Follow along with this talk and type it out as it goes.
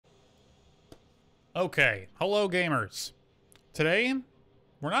Okay, hello gamers. Today,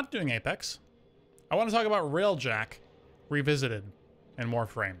 we're not doing Apex. I want to talk about Railjack Revisited in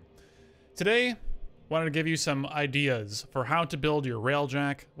Warframe. Today, I wanted to give you some ideas for how to build your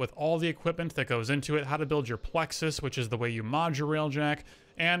Railjack with all the equipment that goes into it, how to build your Plexus, which is the way you mod your Railjack,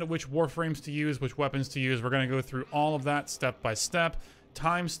 and which Warframes to use, which weapons to use. We're going to go through all of that step by step.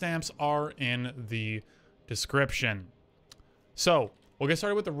 Timestamps are in the description. So, we'll get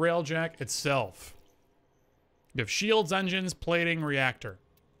started with the Railjack itself. You have shields, engines, plating, reactor.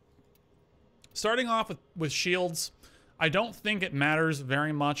 Starting off with shields, I don't think it matters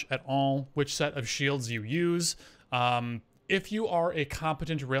very much at all which set of shields you use. If you are a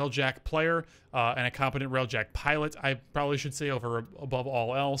competent Railjack player and a competent Railjack pilot, I probably should say above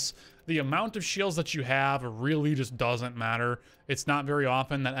all else, the amount of shields that you have really just doesn't matter. It's not very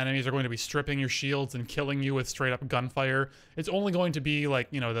often that enemies are going to be stripping your shields and killing you with straight up gunfire. It's only going to be like,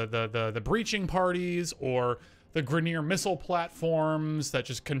 you know, the breaching parties or the Grineer missile platforms that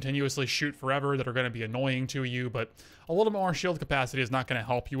just continuously shoot forever that are going to be annoying to you, but a little more shield capacity is not going to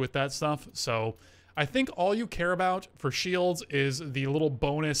help you with that stuff. So I think all you care about for shields is the little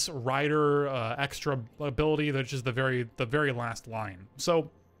bonus rider extra ability that's just the very last line.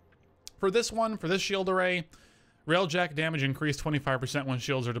 So for this one, for this shield array, Railjack damage increased 25% when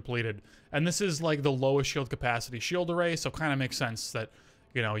shields are depleted. And this is like the lowest shield capacity shield array, so kind of makes sense that,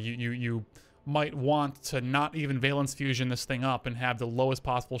 you know, you might want to not even valence fusion this thing up and have the lowest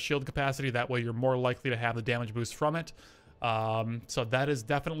possible shield capacity. That way you're more likely to have the damage boost from it. So that is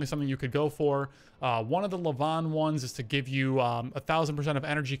definitely something you could go for. One of the Levon ones is to give you 1,000% of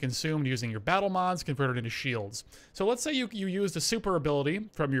energy consumed using your battle mods converted into shields. So let's say you used a super ability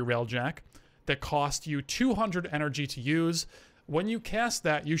from your Railjack that cost you 200 energy to use. When you cast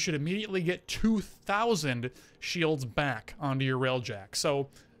that, you should immediately get 2,000 shields back onto your Railjack. So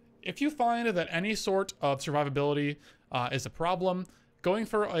if you find that any sort of survivability is a problem, going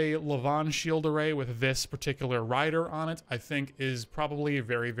for a Levon shield array with this particular rider on it, I think is probably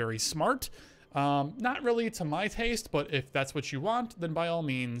very, very smart. Not really to my taste, but if that's what you want, then by all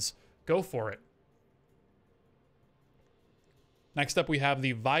means, go for it. Next up, we have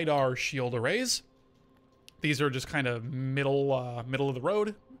the Vidar shield arrays. These are just kind of middle of the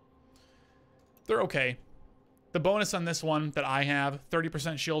road. They're okay. The bonus on this one that I have,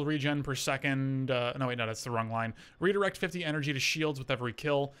 30% shield regen per second. No, wait, no, that's the wrong line. Redirect 50 energy to shields with every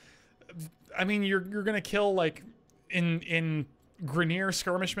kill. I mean, you're going to kill, like, in Grineer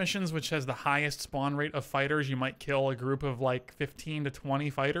skirmish missions, which has the highest spawn rate of fighters, you might kill a group of, like, 15 to 20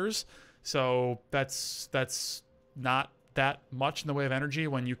 fighters. So that's not that much in the way of energy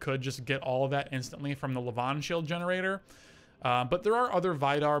when you could just get all of that instantly from the Levon shield generator. But there are other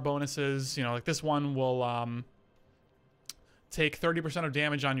Vidar bonuses. You know, like this one will take 30% of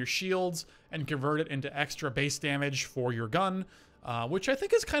damage on your shields and convert it into extra base damage for your gun, which I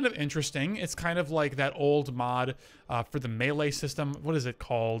think is kind of interesting. It's kind of like that old mod for the melee system. What is it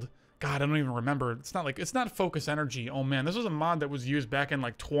called? God, I don't even remember. It's not focus energy. Oh man, this was a mod that was used back in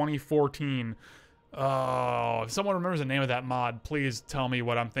like 2014. Oh, if someone remembers the name of that mod, please tell me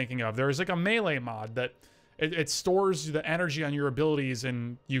what I'm thinking of. There's like a melee mod that it stores the energy on your abilities,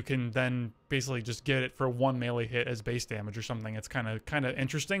 and you can then basically just get it for one melee hit as base damage or something. It's kind of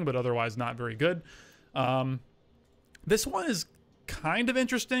interesting, but otherwise not very good. This one is kind of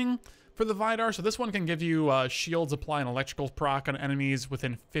interesting for the Vidar. So this one can give you shields apply an electrical proc on enemies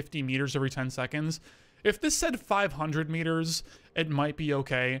within 50 meters every 10 seconds. If this said 500 meters, it might be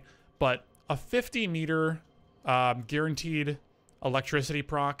okay, but a 50-meter guaranteed electricity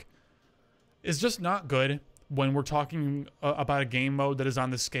proc is just not good when we're talking about a game mode that is on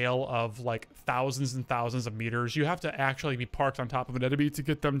the scale of like thousands and thousands of meters. You have to actually be parked on top of an enemy to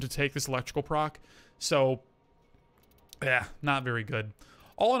get them to take this electrical proc. So, yeah, not very good.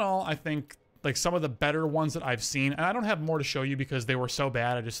 All in all, I think like some of the better ones that I've seen, and I don't have more to show you because they were so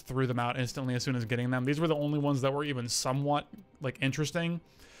bad, I just threw them out instantly as soon as getting them. These were the only ones that were even somewhat like interesting.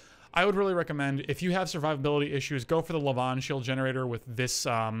 I would really recommend, if you have survivability issues, go for the Levon shield generator with this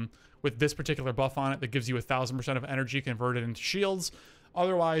particular buff on it that gives you 1,000% of energy converted into shields.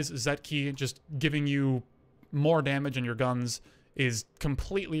 Otherwise, Zetki just giving you more damage on your guns is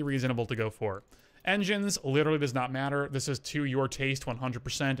completely reasonable to go for. Engines literally does not matter. This is to your taste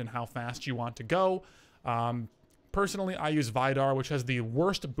 100% and how fast you want to go. Personally, I use Vidar, which has the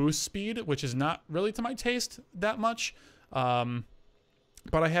worst boost speed, which is not really to my taste that much.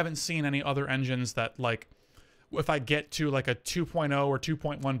 But I haven't seen any other engines that, like, if I get to like a 2.0 or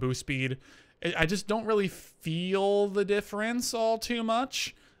 2.1 boost speed, I just don't really feel the difference all too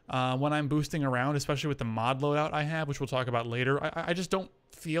much when I'm boosting around, especially with the mod loadout I have, which we'll talk about later. I just don't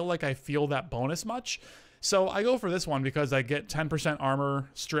feel like I feel that bonus much. So I go for this one because I get 10% armor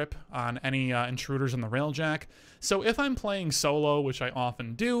strip on any intruders in the Railjack. So if I'm playing solo, which I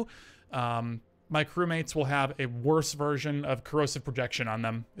often do, my crewmates will have a worse version of corrosive projection on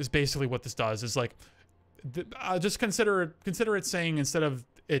them, is basically what this does. Is like, just consider it saying, instead of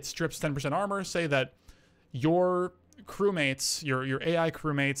it strips 10% armor, say that your crewmates, your AI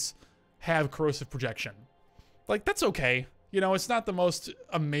crewmates, have corrosive projection. Like, that's okay. You know, it's not the most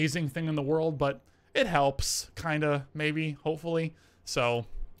amazing thing in the world, but it helps, kinda, maybe, hopefully. So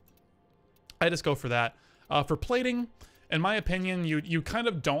I just go for that. For plating, in my opinion, you kind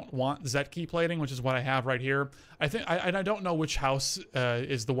of don't want Z-key plating, which is what I have right here. I think, I don't know which house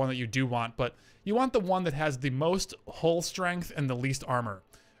is the one that you do want, but you want the one that has the most hull strength and the least armor.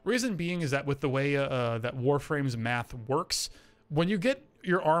 Reason being is that with the way that Warframe's math works, when you get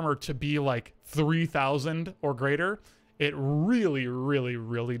your armor to be like 3,000 or greater, it really, really,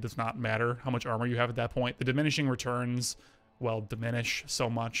 really does not matter how much armor you have at that point. The diminishing returns, well, diminish so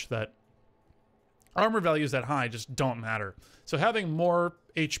much that armor values that high just don't matter. So having more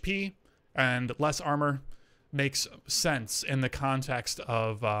HP and less armor makes sense in the context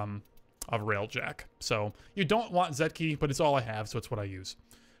of Railjack. So you don't want Z-key, but it's all I have, so it's what I use.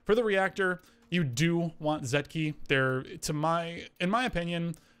 For the Reactor, you do want Z-key. In my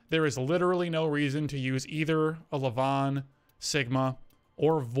opinion, there is literally no reason to use either a Levon, Sigma,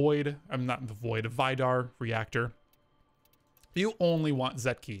 or Vidar Reactor. You only want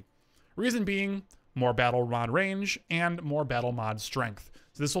Z-key. Reason being, more battle mod range and more battle mod strength.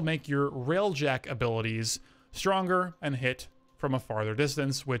 So this will make your Railjack abilities stronger and hit from a farther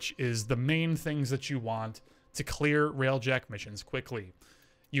distance, which is the main things that you want to clear Railjack missions quickly.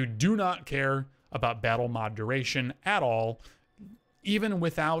 You do not care about battle mod duration at all. Even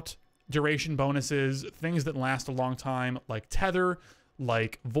without duration bonuses, things that last a long time, like Tether,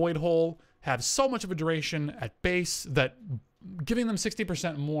 like Void Hole, have so much of a duration at base that giving them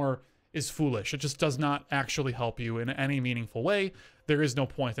 60% more is foolish. It just does not actually help you in any meaningful way. There is no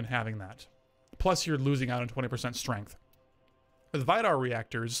point in having that. Plus, you're losing out on 20% strength. With Vidar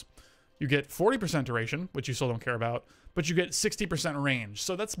reactors, you get 40% duration, which you still don't care about, but you get 60% range.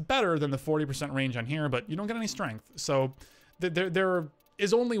 So that's better than the 40% range on here, but you don't get any strength. So there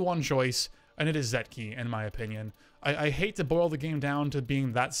is only one choice, and it is Z-key, in my opinion. I hate to boil the game down to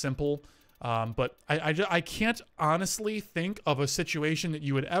being that simple, but I can't honestly think of a situation that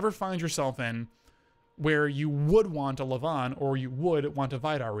you would ever find yourself in where you would want a Levon or you would want a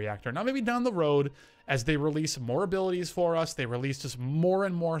Vidar reactor. Now, maybe down the road, as they release more abilities for us, they release just more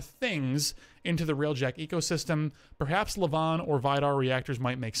and more things into the Railjack ecosystem, perhaps Levon or Vidar reactors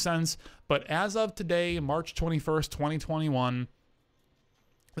might make sense. But as of today, March 21st, 2021,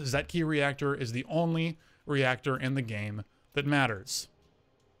 the Z-key reactor is the only reactor in the game that matters.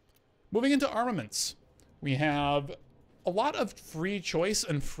 Moving into armaments, we have a lot of free choice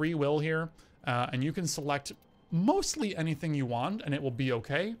and free will here, and you can select mostly anything you want, and it will be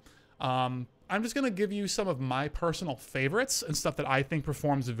okay. I'm just going to give you some of my personal favorites and stuff that I think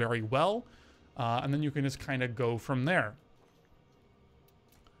performs very well, and then you can just kind of go from there.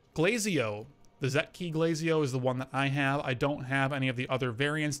 Glazio. The Z-key Glazio is the one that I have. I don't have any of the other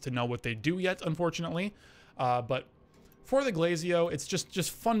variants to know what they do yet, unfortunately. But for the Glazio, it's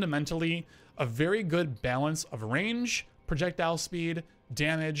just fundamentally a very good balance of range, projectile speed,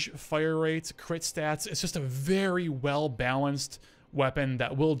 damage, fire rates, crit stats. It's just a very well-balanced weapon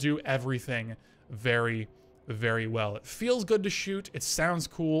that will do everything very, very well. It feels good to shoot. It sounds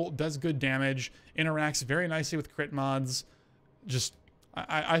cool, does good damage, interacts very nicely with crit mods.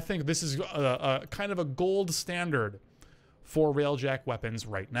 I think this is a kind of a gold standard for Railjack weapons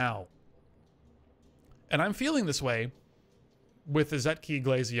right now. And I'm feeling this way with the Z-key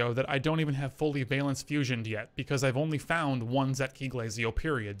Glazio that I don't even have fully valence fusioned yet because I've only found one Z-key Glazio,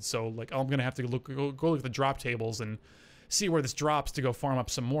 period. So like I'm gonna have to go look at the drop tables and see where this drops to go farm up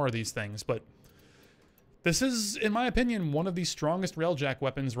some more of these things. But this is, in my opinion, one of the strongest Railjack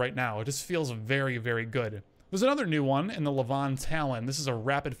weapons right now. It just feels very, very good. There's another new one in the Levon Talon. This is a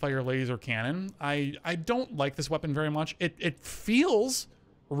rapid-fire laser cannon. I don't like this weapon very much. It feels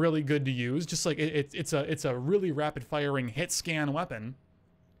really good to use, just like it's a really rapid-firing hit-scan weapon.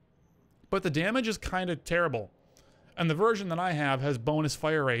 But the damage is kind of terrible. And the version that I have has bonus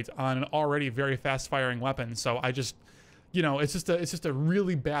fire rate on an already very fast-firing weapon, so I just, you know, it's just a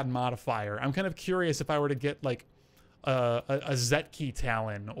really bad modifier. I'm kind of curious if I were to get, like, a Z-key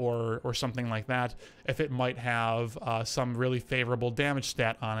Talon or something like that, if it might have some really favorable damage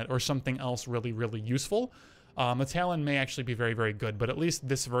stat on it or something else really, really useful. The Talon may actually be very, very good, but at least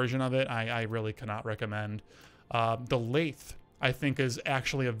this version of it I really cannot recommend. The Lathe I think is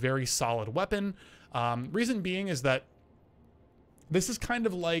actually a very solid weapon. Reason being is that this is kind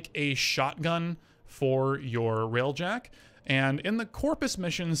of like a shotgun for your Railjack. And in the Corpus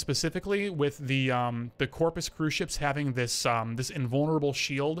mission specifically, with the Corpus cruise ships having this this invulnerable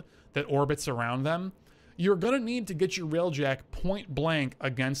shield that orbits around them, you're gonna need to get your Railjack point blank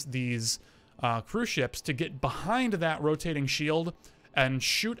against these cruise ships to get behind that rotating shield and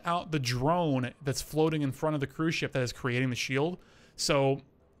shoot out the drone that's floating in front of the cruise ship that is creating the shield. So,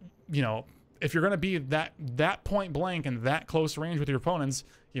 you know, if you're gonna be that point blank and that close range with your opponents,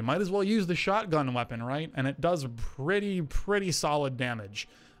 you might as well use the shotgun weapon, right? And it does pretty solid damage.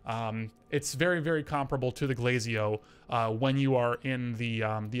 It's very comparable to the Glazio when you are in the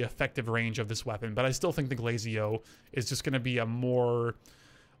effective range of this weapon. But I still think the Glazio is just going to be a more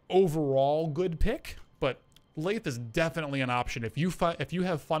overall good pick. But Lathe is definitely an option. If you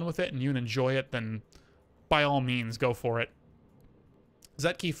have fun with it and you enjoy it, then by all means go for it.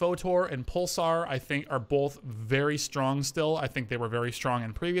 Zetki Photor and Pulsar, I think, are both very strong still. I think they were very strong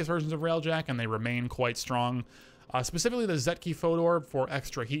in previous versions of Railjack, and they remain quite strong. Specifically the Zetki Photor for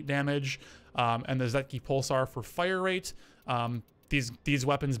extra heat damage, and the Zetki Pulsar for fire rate. These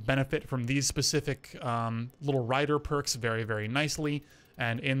weapons benefit from these specific little rider perks very nicely,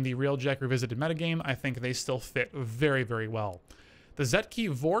 and in the Railjack Revisited metagame, I think they still fit very well. The Zetki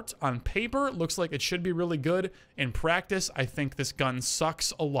Vort on paper looks like it should be really good. In practice, I think this gun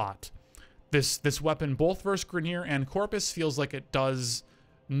sucks a lot. This weapon, both versus Grenier and Corpus, feels like it does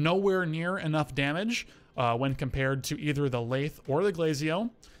nowhere near enough damage when compared to either the Lathe or the Glazio,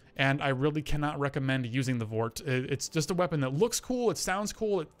 and I really cannot recommend using the Vort. It's just a weapon that looks cool, it sounds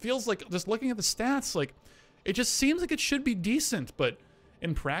cool, it feels like, just looking at the stats, like, it just seems like it should be decent, but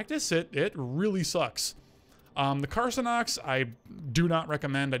in practice, it really sucks. The Carcinox, I do not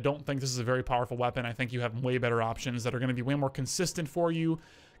recommend. I don't think this is a very powerful weapon. I think you have way better options that are going to be way more consistent for you.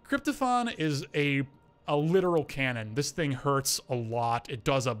 Cryptophon is a literal cannon. This thing hurts a lot. It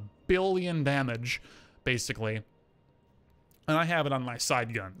does 1 billion damage, basically. And I have it on my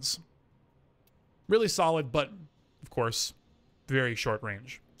side guns. Really solid, but, of course, very short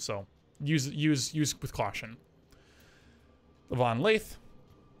range. So, use with caution. Levon Lathe,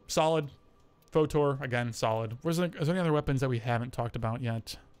 solid. Photor, again, solid. Is there any other weapons that we haven't talked about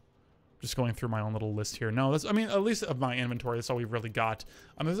yet? Just going through my own little list here. No, I mean, at least of my inventory, that's all we've really got.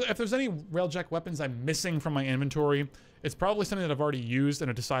 If there's any Railjack weapons I'm missing from my inventory, it's probably something that I've already used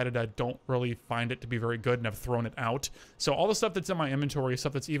and I've decided I don't really find it to be very good and I've thrown it out. So all the stuff that's in my inventory,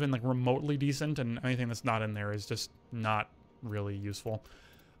 stuff that's even like remotely decent, and anything that's not in there is just not really useful.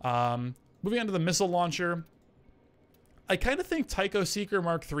 Moving on to the missile launcher. I kind of think Tycho Seeker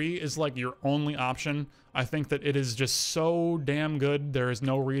Mark III is like your only option. I think that it is just so damn good. There is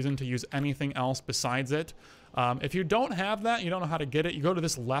no reason to use anything else besides it. If you don't have that, you don't know how to get it, you go to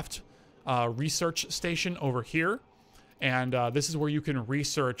this left research station over here. And this is where you can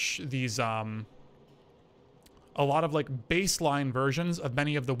research these, a lot of like baseline versions of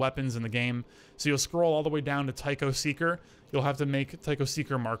many of the weapons in the game. So you'll scroll all the way down to Tycho Seeker. You'll have to make Tycho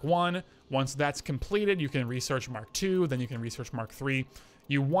Seeker Mark 1. Once that's completed, you can research Mark 2, then you can research Mark 3.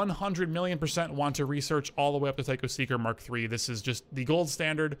 You 100,000,000% want to research all the way up to Tycho Seeker Mark 3. This is just the gold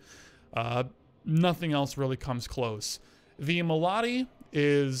standard. Nothing else really comes close. The Melody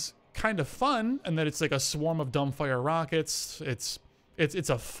is kind of fun in that it's like a swarm of dumbfire rockets. It's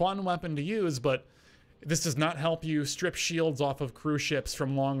a fun weapon to use, but this does not help you strip shields off of cruise ships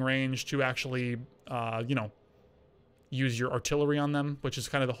from long range to actually, you know, use your artillery on them, which is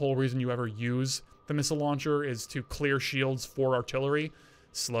kind of the whole reason you ever use the missile launcher, is to clear shields for artillery.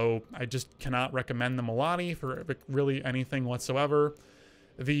 So I just cannot recommend the Melody for really anything whatsoever.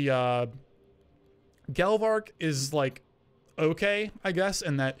 The Galvark is like okay, I guess,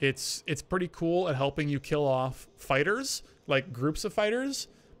 in that it's pretty cool at helping you kill off fighters, like groups of fighters.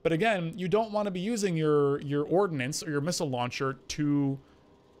 But again, you don't want to be using your ordnance or your missile launcher to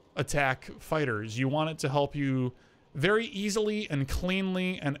attack fighters. You want it to help you very easily and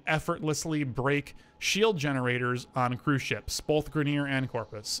cleanly and effortlessly break shield generators on cruise ships, both Grenier and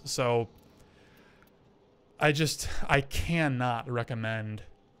Corpus. So I cannot recommend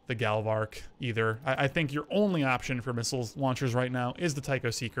the Galvark either. I think your only option for missiles launchers right now is the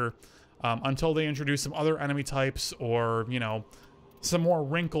Tycho Seeker, until they introduce some other enemy types or, you know, some more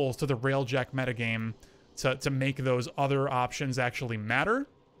wrinkles to the Railjack metagame to make those other options actually matter.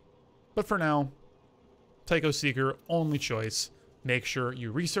 But for now, Tycho Seeker, only choice. Make sure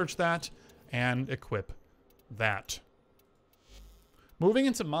you research that and equip that. Moving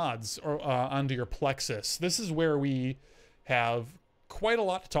into mods, or onto your Plexus. This is where we have quite a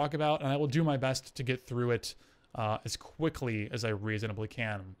lot to talk about, and I will do my best to get through it as quickly as I reasonably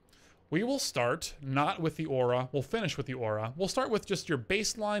can. We will start not with the aura. We'll finish with the aura. We'll start with just your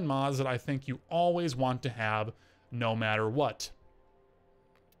baseline mods that I think you always want to have no matter what.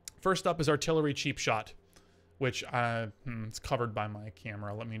 First up is Artillery Cheap Shot, which it's covered by my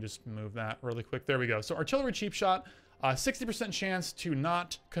camera. Let me just move that really quick. There we go. So Artillery Cheap Shot, 60% chance to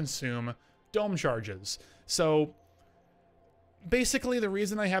not consume dome charges. So basically the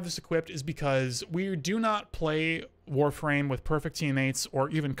reason I have this equipped is because we do not play Warframe with perfect teammates or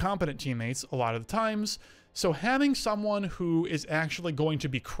even competent teammates a lot of the times. So having someone who is actually going to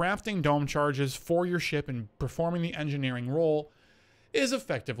be crafting dome charges for your ship and performing the engineering role is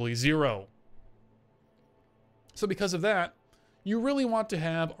effectively zero. So because of that, you really want to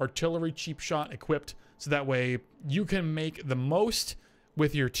have Artillery Cheap Shot equipped so that way you can make the most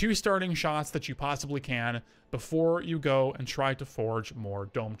with your 2 starting shots that you possibly can before you go and try to forge more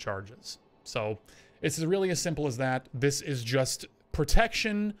dome charges. So it's really as simple as that. This is just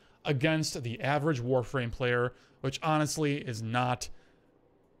protection against the average Warframe player, which honestly is not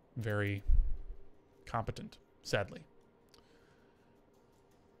very competent, sadly.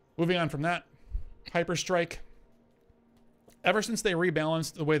 Moving on from that, Hyperstrike. Ever since they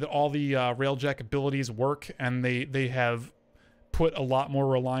rebalanced the way that all the Railjack abilities work, and they have put a lot more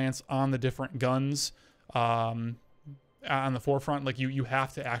reliance on the different guns on the forefront, like you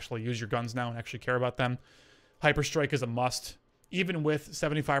have to actually use your guns now and actually care about them. Hyperstrike is a must. Even with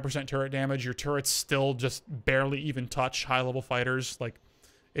 75% turret damage, your turrets still just barely even touch high-level fighters. Like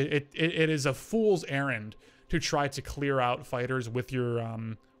it is a fool's errand to try to clear out fighters with your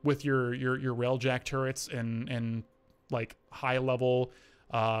Railjack turrets and like high-level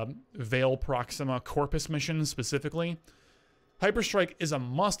Veil Proxima Corpus missions specifically. Hyperstrike is a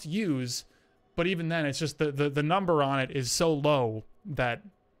must-use, but even then, it's just the number on it is so low that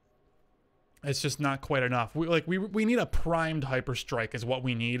it's just not quite enough. We need a primed Hyperstrike is what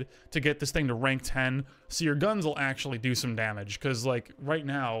we need to get this thing to rank 10, so your guns will actually do some damage. Because like right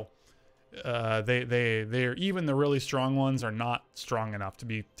now, they're even the really strong ones are not strong enough to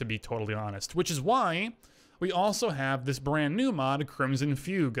be totally honest. Which is why we also have this brand new mod, Crimson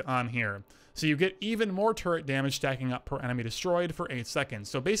Fugue, on here. So you get even more turret damage stacking up per enemy destroyed for 8 seconds.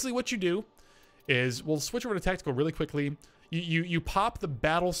 So basically what you do is, we'll switch over to tactical really quickly. You pop the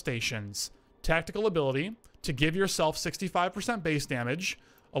battle station's tactical ability to give yourself 65% base damage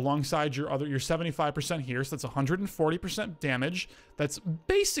alongside your 75% here. So that's 140% damage. That's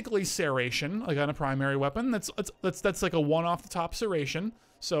basically serration, like on a primary weapon. That's like a one off the top serration.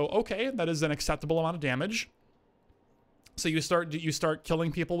 So okay, that is an acceptable amount of damage. So you start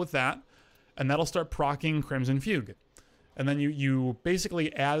killing people with that, and that'll start proccing Crimson Fugue. And then you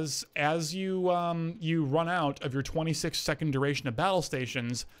basically, as you run out of your 26-second duration of battle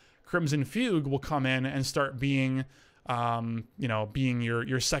stations, Crimson Fugue will come in and start being being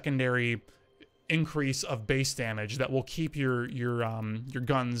your secondary increase of base damage that will keep your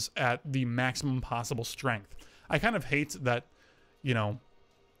guns at the maximum possible strength. I kind of hate that,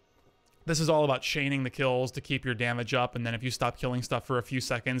 this is all about chaining the kills to keep your damage up, and then if you stop killing stuff for a few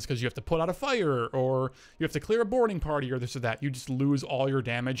seconds because you have to put out a fire or you have to clear a boarding party or this or that, you just lose all your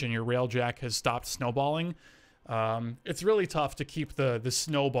damage and your Railjack has stopped snowballing. It's really tough to keep the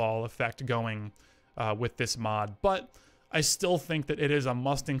snowball effect going with this mod, but I still think that it is a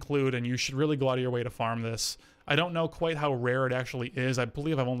must include, and you should really go out of your way to farm this. I don't know quite how rare it actually is. I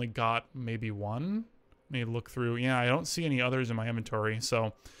believe I've only got maybe one. Let me look through. Yeah, I don't see any others in my inventory,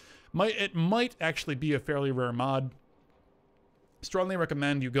 so it might actually be a fairly rare mod. Strongly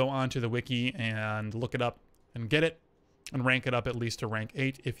recommend you go onto the wiki and look it up and get it and rank it up at least to rank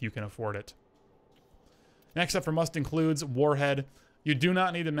 8 if you can afford it. Next up for must includes Warhead. You do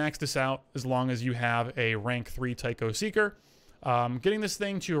not need to max this out as long as you have a rank 3 Tycho Seeker. Getting this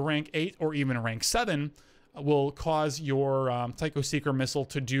thing to rank 8 or even rank 7 will cause your Tycho Seeker missile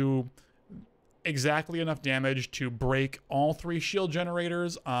to do exactly enough damage to break all 3 shield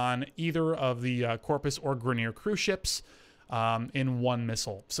generators on either of the Corpus or Grenier crew ships in one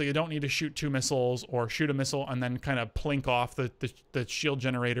missile. So you don't need to shoot 2 missiles or shoot a missile and then kind of plink off the shield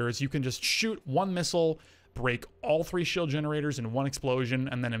generators. You can just shoot 1 missile, break all 3 shield generators in 1 explosion,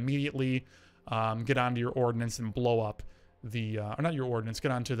 and then immediately get onto your ordnance and blow up the or not your ordnance,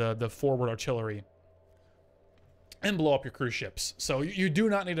 get onto the forward artillery and blow up your cruise ships. So you do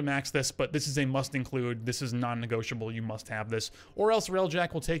not need to max this, but this is a must include. This is non-negotiable. You must have this, or else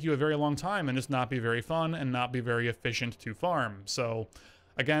Railjack will take you a very long time and just not be very fun and not be very efficient to farm. So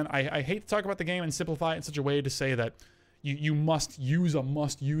again, I hate to talk about the game and simplify it in such a way to say that you must use a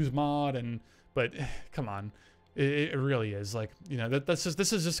must-use mod, but come on. It really is. Like, you know, this is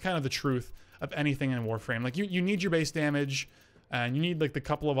just kind of the truth of anything in Warframe. Like, you need your base damage, and you need like the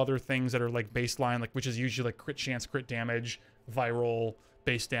couple of other things that are like baseline, like which is usually like crit chance, crit damage, viral,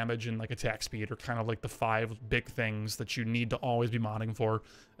 base damage, and like attack speed are kind of like the 5 big things that you need to always be modding for.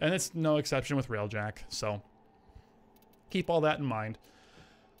 And it's no exception with Railjack, so keep all that in mind.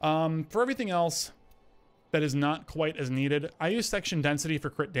 For everything else that is not quite as needed, I use section density for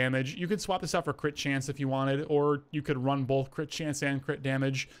crit damage. You could swap this out for crit chance if you wanted, or you could run both crit chance and crit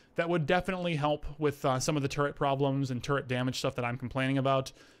damage. That would definitely help with some of the turret problems and turret damage stuff that I'm complaining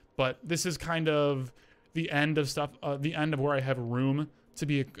about. But this is kind of the end of stuff, the end of where I have room to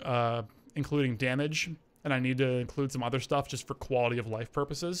be including damage, and I need to include some other stuff just for quality of life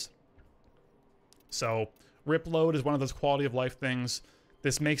purposes. So rip load is one of those quality of life things.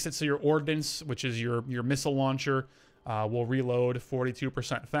 This makes it so your Ordnance, which is your missile launcher, will reload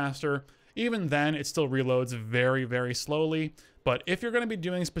 42% faster. Even then, it still reloads very, very slowly. But if you're going to be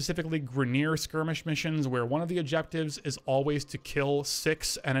doing specifically Grineer skirmish missions, where one of the objectives is always to kill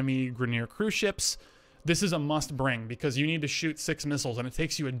 6 enemy Grineer cruise ships, this is a must bring, because you need to shoot 6 missiles, and it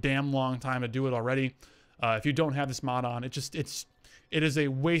takes you a damn long time to do it already. If you don't have this mod on, it is a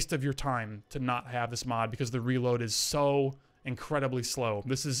waste of your time to not have this mod, because the reload is so incredibly slow.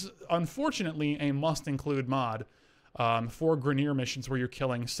 This is unfortunately a must-include mod for Grineer missions where you're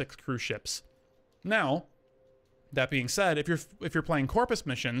killing 6 cruise ships. Now, that being said, if you're playing Corpus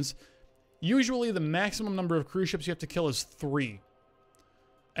missions, usually the maximum number of cruise ships you have to kill is 3.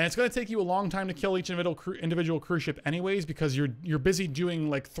 And it's going to take you a long time to kill each individual cruise ship anyways, because you're busy doing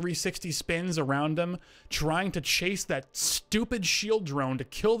like 360 spins around them, trying to chase that stupid shield drone to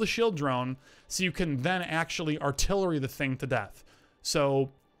kill the shield drone so you can then actually artillery the thing to death.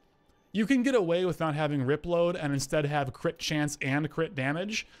 So you can get away with not having rip load and instead have crit chance and crit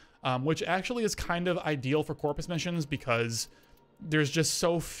damage, which actually is kind of ideal for Corpus missions, because there's just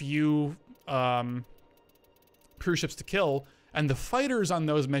so few cruise ships to kill. And the fighters on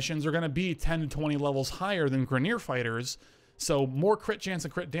those missions are going to be 10 to 20 levels higher than Grineer fighters. So more crit chance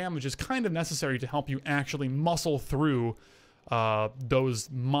and crit damage is kind of necessary to help you actually muscle through those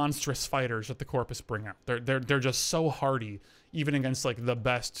monstrous fighters that the Corpus bring out. They're just so hardy, even against like the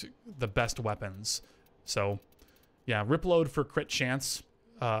best weapons. So yeah, rip load for crit chance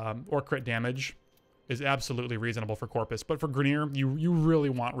or crit damage is absolutely reasonable for Corpus. But for Grineer, you really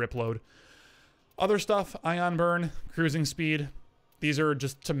want rip load. Other stuff, ion burn, cruising speed. These are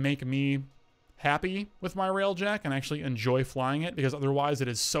just to make me happy with my Railjack and actually enjoy flying it, because otherwise it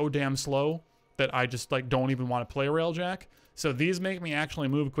is so damn slow that I just like don't even want to play Railjack. So these make me actually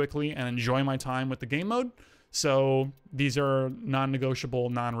move quickly and enjoy my time with the game mode. So these are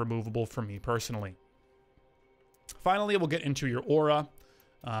non-negotiable, non-removable for me personally. Finally, we'll get into your aura,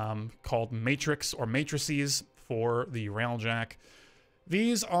 called Matrix or Matrices for the Railjack.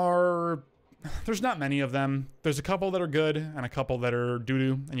 These are... There's not many of them. There's a couple that are good and a couple that are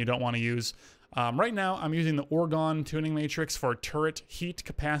doo-doo and you don't want to use. Right now, I'm using the Orgon Tuning Matrix for turret heat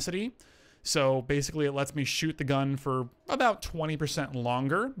capacity. So basically, it lets me shoot the gun for about 20%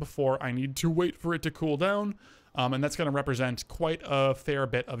 longer before I need to wait for it to cool down. And that's going to represent quite a fair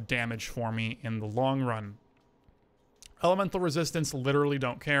bit of damage for me in the long run. Elemental resistance, literally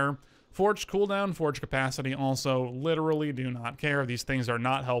don't care. Forge cooldown, forge capacity also literally do not care. These things are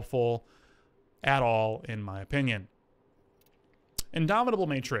not helpful at all, in my opinion. Indomitable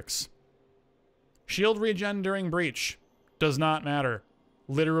Matrix. Shield regen during breach. Does not matter.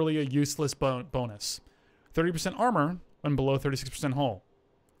 Literally a useless bonus. 30% armor when below 36% hull.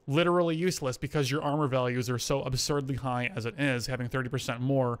 Literally useless, because your armor values are so absurdly high as it is. Having 30%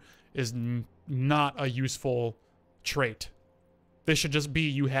 more is not a useful trait. This should just be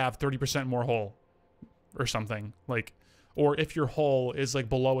you have 30% more hull or something. Like, or if your hull is like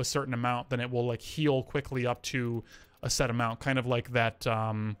below a certain amount, then it will like heal quickly up to a set amount, kind of like that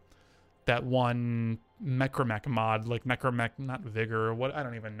that one Necromech mod, like Necromech, not Vigor, or what, I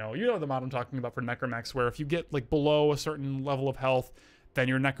don't even know. You know the mod I'm talking about for Necromechs, where if you get like below a certain level of health, then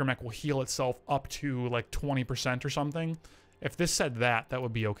your Necromech will heal itself up to like 20% or something. If this said that, that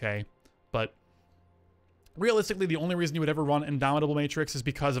would be okay. But realistically, the only reason you would ever run Indomitable Matrix is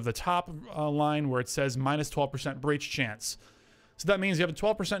because of the top line where it says minus 12% breach chance. So that means you have a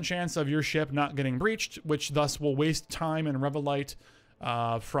 12% chance of your ship not getting breached, which thus will waste time and Revelite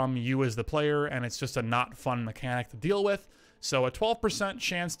from you as the player, and it's just a not fun mechanic to deal with. So a 12%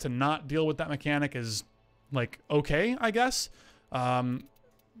 chance to not deal with that mechanic is, like, okay, I guess.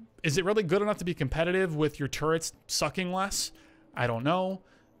 Is it really good enough to be competitive with your turrets sucking less? I don't know.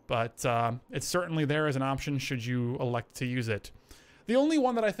 But it's certainly there as an option should you elect to use it. The only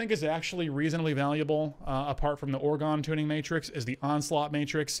one that I think is actually reasonably valuable, apart from the Orgone tuning matrix, is the Onslaught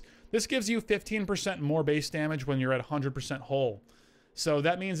matrix. This gives you 15% more base damage when you're at 100% hull. So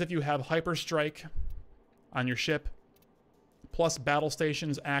that means if you have Hyper Strike on your ship, plus battle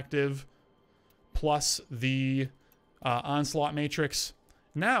stations active, plus the Onslaught matrix,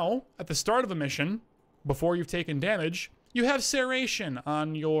 now, at the start of a mission, before you've taken damage, you have Serration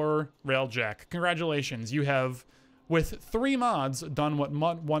on your Railjack. Congratulations, you have, with 3 mods, done what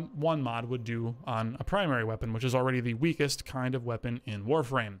one mod would do on a primary weapon, which is already the weakest kind of weapon in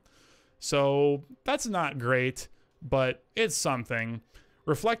Warframe. So that's not great, but it's something.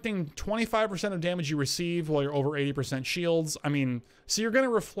 Reflecting 25% of damage you receive while you're over 80% shields. I mean, so you're going to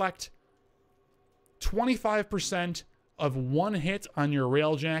reflect 25% of one hit on your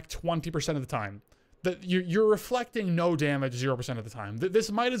Railjack 20% of the time. You're reflecting no damage 0% of the time.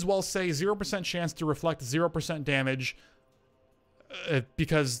 This might as well say 0% chance to reflect 0% damage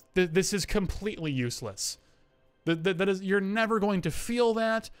because this is completely useless. You're never going to feel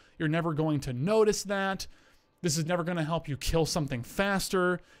that. You're never going to notice that. This is never going to help you kill something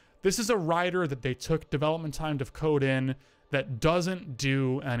faster. This is a rider that they took development time to code in that doesn't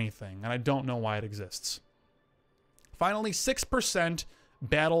do anything, and I don't know why it exists. Finally, 6%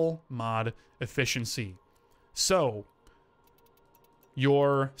 battle mod efficiency. So,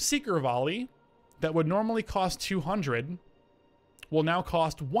 your Seeker Volley, that would normally cost 200, will now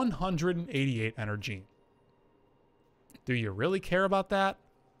cost 188 energy. Do you really care about that?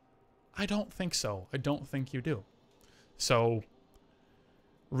 I don't think so. I don't think you do. So,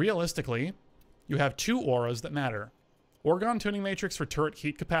 realistically, you have 2 auras that matter. Orgone Tuning Matrix for turret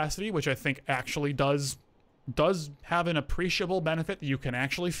heat capacity, which I think actually does have an appreciable benefit that you can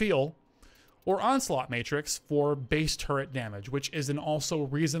actually feel, or Onslaught Matrix for base turret damage, which is an also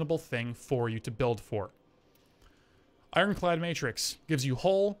reasonable thing for you to build for. Ironclad Matrix gives you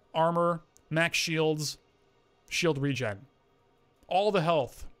hull, armor, max shields, shield regen. All the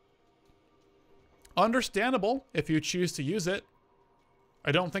health. Understandable if you choose to use it.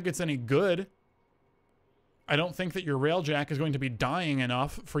 I don't think it's any good. I don't think that your Railjack is going to be dying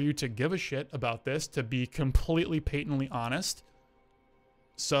enough for you to give a shit about this, to be completely patently honest.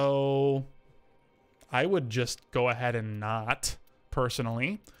 So I would just go ahead and not,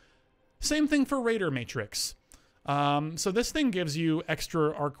 personally. Same thing for Raider Matrix. So this thing gives you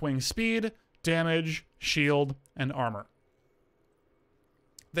extra Arcwing speed, damage, shield, and armor.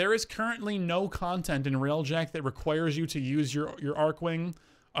 There is currently no content in Railjack that requires you to use your Arcwing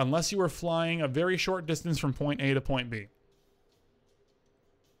unless you are flying a very short distance from point A to point B.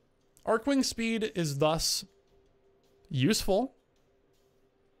 Arcwing speed is thus useful,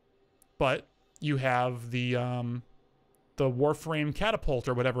 but you have the Warframe catapult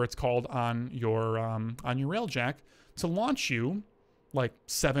or whatever it's called on your Railjack to launch you like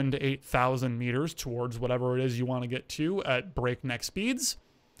 7,000 to 8,000 meters towards whatever it is you want to get to at breakneck speeds,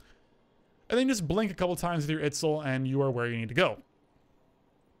 and then just blink a couple times with your Itzel and you are where you need to go.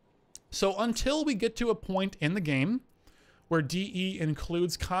 So until we get to a point in the game where DE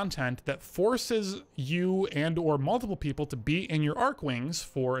includes content that forces you and or multiple people to be in your Arcwings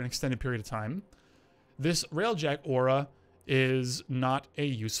for an extended period of time, this Railjack aura is not a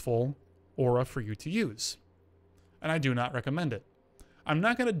useful aura for you to use. And I do not recommend it. I'm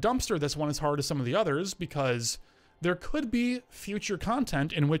not going to dumpster this one as hard as some of the others because there could be future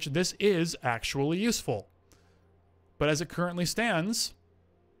content in which this is actually useful. But as it currently stands,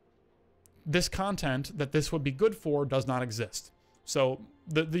 this content that this would be good for does not exist. So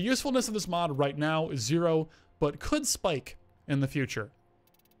the usefulness of this mod right now is 0, but could spike in the future.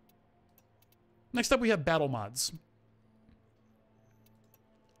 Next up, we have battle mods.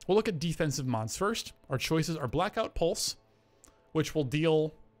 We'll look at defensive mods first. Our choices are Blackout Pulse, which will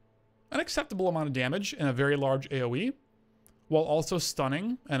deal an acceptable amount of damage in a very large AoE, while also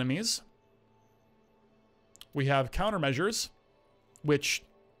stunning enemies. We have Countermeasures, which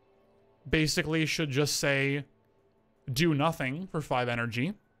basically should just say do nothing for 5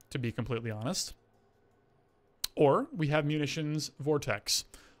 energy, to be completely honest. Or we have Munitions Vortex,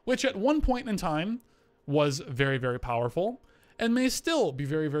 which at one point in time was very, very powerful, and may still be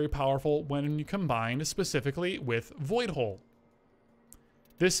very, very powerful when you combine specifically with Void Hole.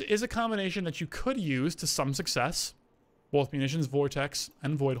 This is a combination that you could use to some success, both Munitions Vortex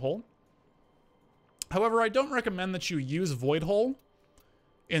and Void Hole. However, I don't recommend that you use Void Hole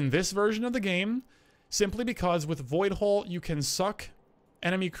in this version of the game, simply because with Void Hole, you can suck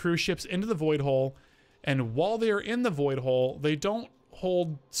enemy cruise ships into the Void Hole, and while they are in the Void Hole, they don't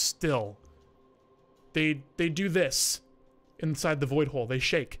hold still. They do this inside the Void Hole. They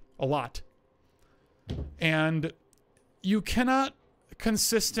shake a lot. And you cannot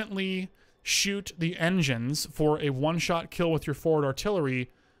consistently shoot the engines for a one-shot kill with your forward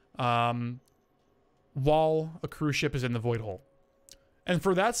artillery while a cruise ship is in the void hole. And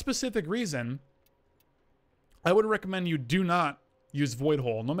for that specific reason, I would recommend you do not use void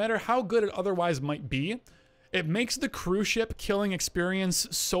hole. No matter how good it otherwise might be, it makes the cruise ship killing experience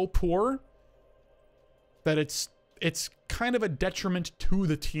so poor that it's kind of a detriment to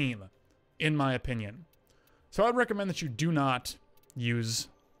the team, in my opinion. So I'd recommend that you do not use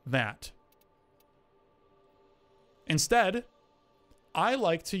that. Instead, I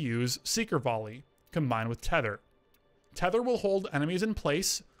like to use Seeker Volley combined with Tether. Tether will hold enemies in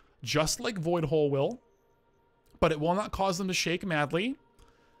place, just like Void Hole will, but it will not cause them to shake madly,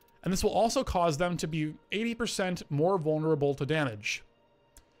 and this will also cause them to be 80% more vulnerable to damage.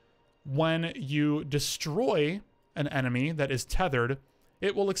 When you destroy an enemy that is tethered,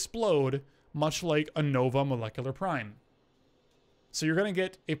 it will explode much like a Nova Molecular Prime. So you're going to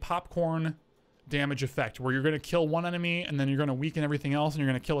get a popcorn damage effect where you're going to kill one enemy and then you're going to weaken everything else, and you're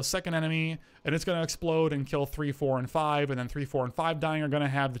going to kill a second enemy and it's going to explode and kill 3, 4, and 5, and then 3, 4, and 5 dying are going to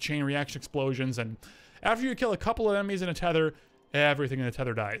have the chain reaction explosions, and after you kill a couple of enemies in a tether, everything in the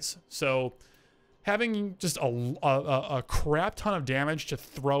tether dies. So having just a crap ton of damage to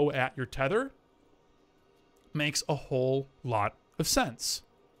throw at your tether makes a whole lot of sense.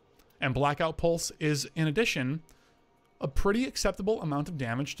 And Blackout Pulse is, in addition, a pretty acceptable amount of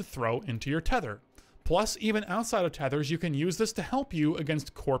damage to throw into your tether. Plus, even outside of tethers, you can use this to help you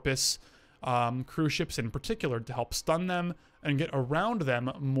against Corpus cruise ships in particular, to help stun them and get around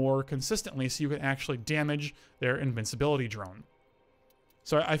them more consistently so you can actually damage their invincibility drone.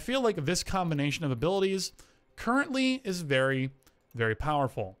 So I feel like this combination of abilities currently is very, very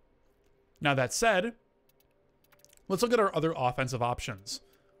powerful. Now that said, let's look at our other offensive options.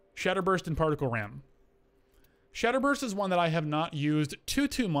 Shatterburst and Particle Ram. Shatterburst is one that I have not used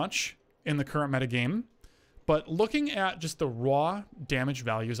too much in the current metagame, but looking at just the raw damage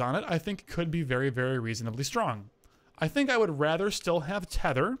values on it, I think it could be very, very reasonably strong. I think I would rather still have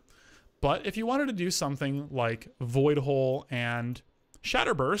Tether, but if you wanted to do something like Void Hole and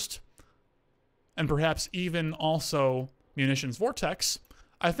Shatterburst, and perhaps even also Munitions Vortex,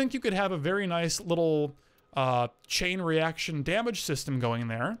 I think you could have a very nice little chain reaction damage system going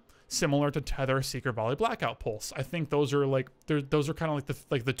there, similar to Tether, Seeker, Volley, Blackout, Pulse. I think those are like those are kind of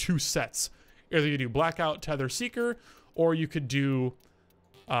like the two sets. Either you do Blackout, Tether, Seeker, or you could do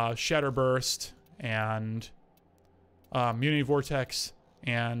Shatterburst and Muni Vortex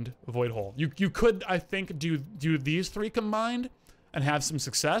and Void Hole. You could, I think, do these three combined and have some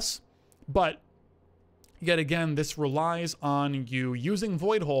success, but yet again, this relies on you using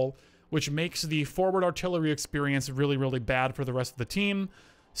Void Hole, which makes the forward artillery experience really, really bad for the rest of the team.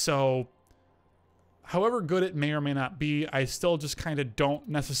 So, however good it may or may not be, I still just kind of don't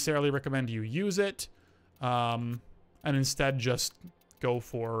necessarily recommend you use it, and instead just go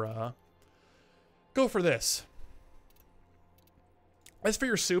for this. As for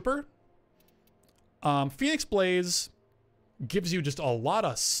your super, Phoenix Blaze gives you just a lot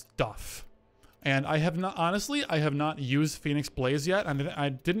of stuff. And I have not, honestly, I have not used Phoenix Blaze yet, and I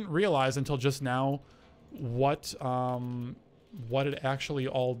didn't realize until just now what it actually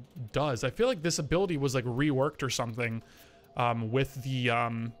all does. I feel like this ability was like reworked or something with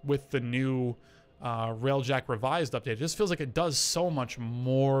the new Railjack Revised update. It just feels like it does so much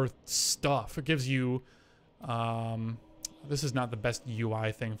more stuff. It gives you, this is not the best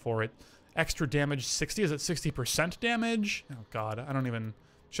UI thing for it. Extra damage 60, is it 60% damage? Oh God, I don't even,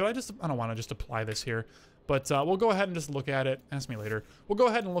 I don't want to just apply this here. But we'll go ahead and just look at it. Ask me later. We'll go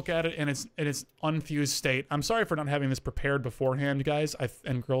ahead and look at it in its unfused state. I'm sorry for not having this prepared beforehand, guys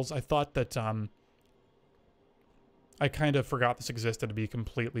and girls. I thought that I kind of forgot this existed, to be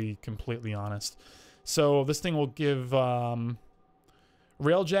completely honest. So this thing will give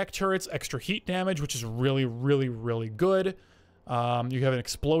Railjack turrets extra heat damage, which is really good. You have an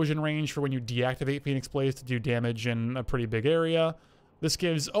explosion range for when you deactivate Phoenix Blaze to do damage in a pretty big area. This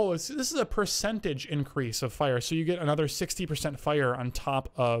gives, this is a percentage increase of fire. So you get another 60% fire on top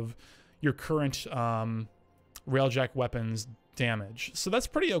of your current Railjack weapons damage. So that's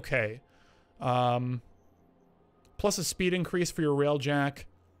pretty okay. Plus a speed increase for your Railjack.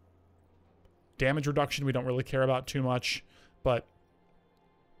 Damage reduction we don't really care about too much. But,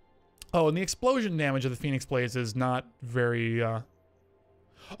 and the explosion damage of the Phoenix Blaze is not very...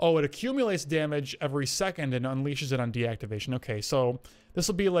 it accumulates damage every second and unleashes it on deactivation. Okay, so this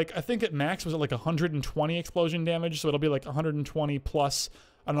will be like, I think at max was it like 120 explosion damage, so it'll be like 120 plus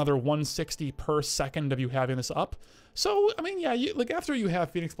another 160 per second of you having this up. So, I mean, yeah, like after you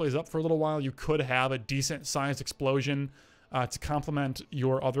have Phoenix Blaze up for a little while, you could have a decent sized explosion to complement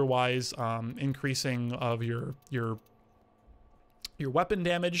your otherwise increasing of your weapon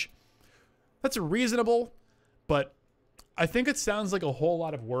damage. That's reasonable, but I think it sounds like a whole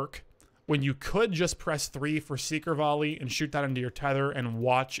lot of work when you could just press 3 for Seeker Volley and shoot that into your tether and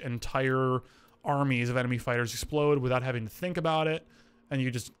watch entire armies of enemy fighters explode without having to think about it, and you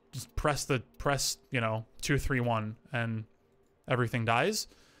just press, you know, 2, 3, 1 and everything dies.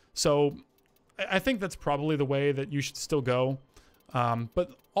 So I think that's probably the way that you should still go.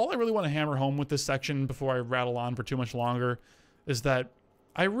 But all I really want to hammer home with this section before I rattle on for too much longer is that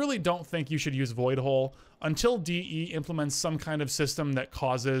I really don't think you should use Void Hole until DE implements some kind of system that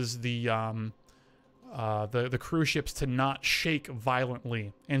causes the crew ships to not shake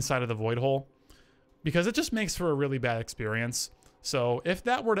violently inside of the Void Hole, because it just makes for a really bad experience. So if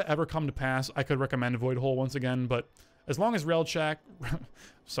that were to ever come to pass, I could recommend Void Hole once again, but as long as Railjack,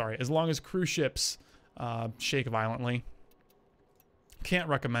 sorry, as long as crew ships shake violently, can't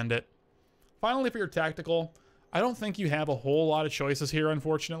recommend it. Finally, for your tactical, I don't think you have a whole lot of choices here,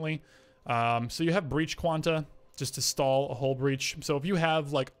 unfortunately. So you have Breach Quanta, just to stall a hull breach. So if you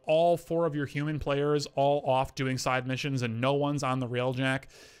have like all 4 of your human players all off doing side missions and no one's on the Railjack,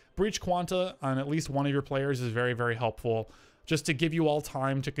 Breach Quanta on at least one of your players is very, very helpful, just to give you all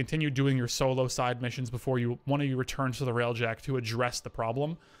time to continue doing your solo side missions before one of you returns to the Railjack to address the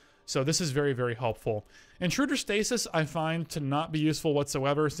problem. So this is very, very helpful. Intruder Stasis I find to not be useful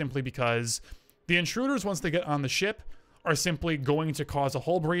whatsoever, simply because the intruders, once they get on the ship, are simply going to cause a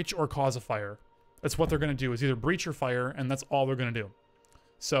hull breach or cause a fire. That's what they're going to do, is either breach or fire, and that's all they're going to do.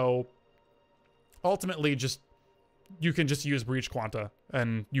 So ultimately, you can just use Breach Quanta,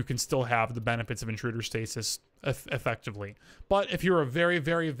 and you can still have the benefits of Intruder Stasis effectively. But if you're a very,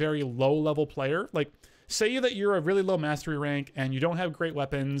 very, very low-level player, like say that you're a really low mastery rank and you don't have great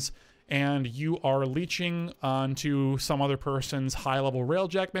weapons, and you are leeching onto some other person's high-level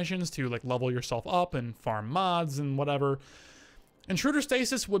Railjack missions to like level yourself up and farm mods and whatever, Intruder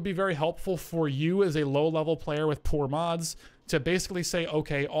Stasis would be very helpful for you as a low-level player with poor mods to basically say,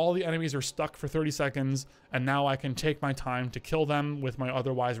 okay, all the enemies are stuck for 30 seconds, and now I can take my time to kill them with my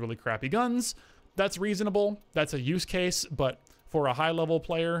otherwise really crappy guns. That's reasonable. That's a use case, but for a high-level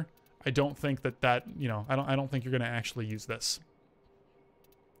player, I don't think that you know, I don't think you're going to actually use this.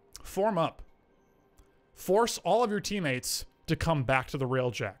 Form up. Force all of your teammates to come back to the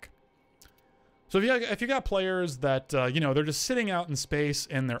Railjack. So if you got players that, you know, they're just sitting out in space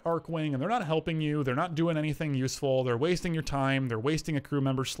in their Arcwing and they're not helping you, they're not doing anything useful, they're wasting your time, they're wasting a crew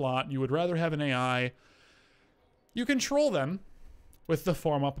member slot, you would rather have an AI, you control them with the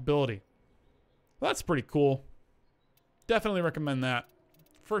Form Up ability. Well, that's pretty cool. Definitely recommend that,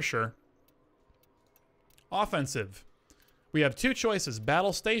 for sure. Offensive. We have 2 choices,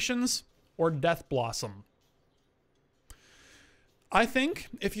 Battle Stations or Death Blossom. I think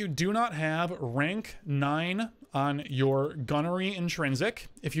if you do not have rank 9 on your gunnery intrinsic,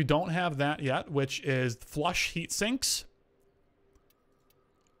 if you don't have that yet, which is flush heat sinks,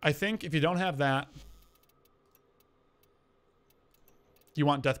 I think if you don't have that, you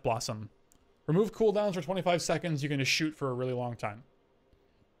want Death Blossom. Remove cooldowns for 25 seconds, you can just shoot for a really long time.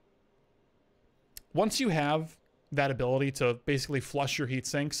 Once you have that ability to basically flush your heat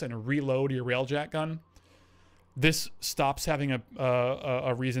sinks and reload your Railjack gun, this stops having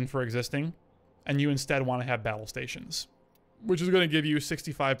a reason for existing, and you instead want to have battle stations, which is going to give you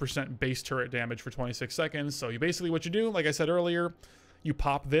 65% base turret damage for 26 seconds. So you basically, what you do, like I said earlier, you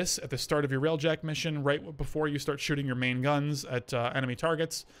pop this at the start of your Railjack mission right before you start shooting your main guns at enemy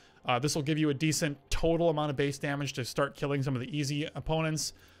targets. This will give you a decent total amount of base damage to start killing some of the easy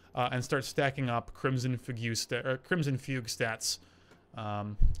opponents and start stacking up Crimson Fugue stats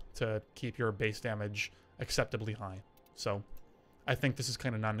to keep your base damage acceptably high. So I think this is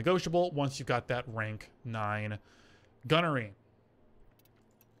kind of non-negotiable once you've got that rank 9 gunnery.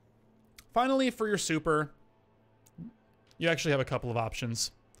 Finally, for your super, you actually have a couple of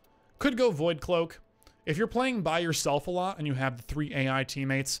options. Could go Void Cloak. If you're playing by yourself a lot and you have the 3 AI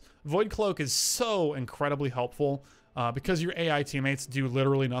teammates, Void Cloak is so incredibly helpful because your AI teammates do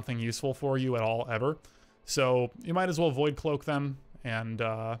literally nothing useful for you at all ever. So you might as well Void Cloak them and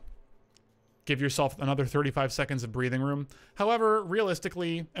give yourself another 35 seconds of breathing room. However,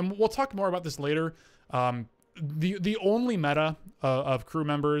 realistically, and we'll talk more about this later, the only meta of crew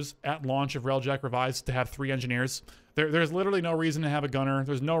members at launch of Railjack Revised is to have 3 engineers. There's literally no reason to have a gunner.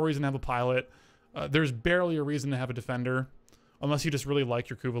 There's no reason to have a pilot. There's barely a reason to have a defender, unless you just really like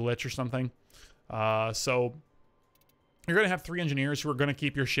your Kuva Lich or something. So you're going to have 3 engineers who are going to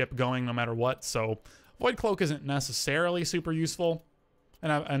keep your ship going no matter what. So Void Cloak isn't necessarily super useful.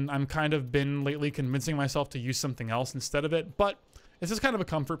 and I'm kind of been lately convincing myself to use something else instead of it. But this is kind of a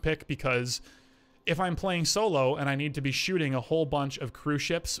comfort pick because if I'm playing solo and I need to be shooting a whole bunch of crew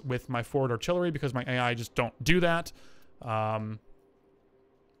ships with my forward artillery because my AI just don't do that, then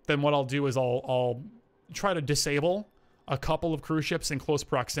what I'll do is I'll try to disable a couple of crew ships in close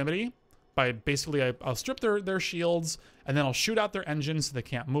proximity by basically I'll strip their shields, and then I'll shoot out their engines so they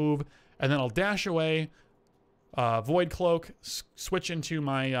can't move, and then I'll dash away, void cloak, switch into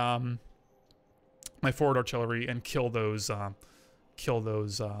my my forward artillery and kill those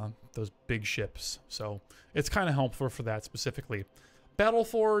big ships. So it's kind of helpful for that specifically.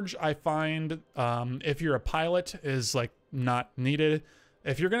 Battleforge, I find if you're a pilot, is like not needed.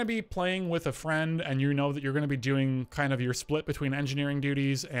 If you're going to be playing with a friend and you know that you're going to be doing kind of your split between engineering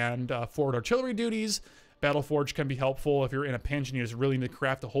duties and forward artillery duties, Battleforge can be helpful. If you're in a pinch and you just really need to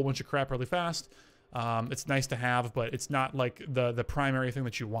craft a whole bunch of crap really fast, it's nice to have, but it's not like the primary thing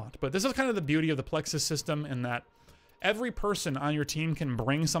that you want. But this is kind of the beauty of the Plexus system, in that every person on your team can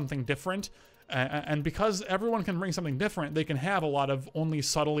bring something different, and because everyone can bring something different, they can have a lot of only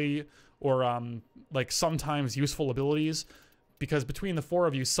subtly or like sometimes useful abilities, because between the four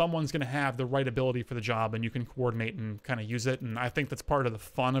of you, someone's going to have the right ability for the job, and you can coordinate and kind of use it, and I think that's part of the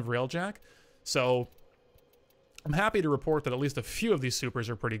fun of Railjack. So I'm happy to report that at least a few of these supers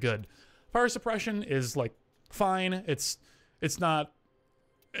are pretty good. Fire suppression is like fine. It's nothing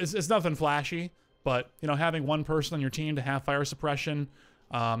flashy, but you know, having one person on your team to have fire suppression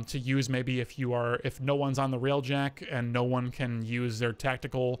to use, maybe if no one's on the Railjack and no one can use their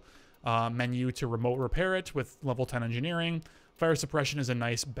tactical menu to remote repair it with level 10 engineering, fire suppression is a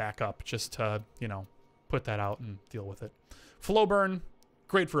nice backup just to, you know, put that out and deal with it. Flow burn,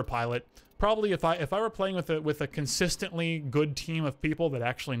 great for a pilot. Probably if I were playing with a consistently good team of people that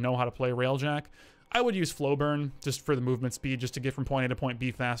actually know how to play Railjack, I would use flow burn just for the movement speed, just to get from point A to point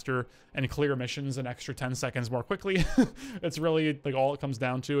B faster and clear missions an extra 10 seconds more quickly. It's really like all it comes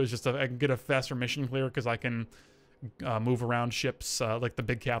down to is just I can get a faster mission clear because I can move around ships, like the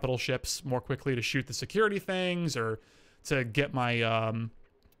big capital ships, more quickly to shoot the security things, or to get my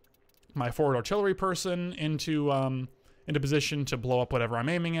my forward artillery person into position to blow up whatever I'm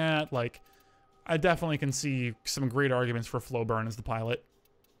aiming at. Like, I definitely can see some great arguments for flow burn as the pilot.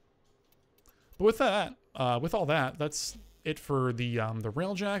 But with that, with all that, that's it for the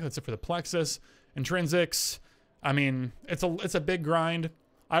Railjack. That's it for the Plexus. Intrinsics, I mean, it's a big grind.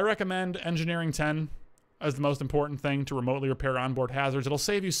 I recommend Engineering 10 as the most important thing to remotely repair onboard hazards. It'll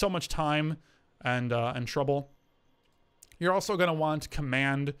save you so much time and trouble. You're also going to want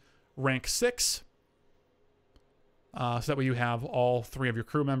Command rank 6. So that way you have all 3 of your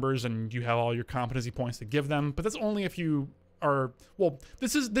crew members and you have all your competency points to give them. But that's only if you are, well,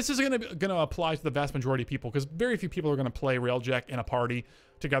 this is gonna apply to the vast majority of people, because very few people are gonna play Railjack in a party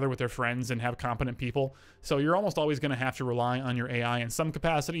together with their friends and have competent people. So you're almost always gonna have to rely on your AI in some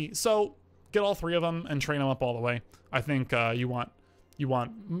capacity. So get all 3 of them and train them up all the way. I think you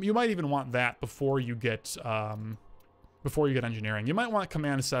might even want that before you get engineering. You might want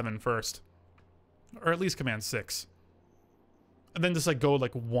Command 7 first, or at least Command 6. And then just like go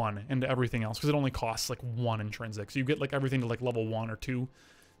like 1 into everything else, because it only costs like 1 intrinsic. So you get like everything to like level 1 or 2.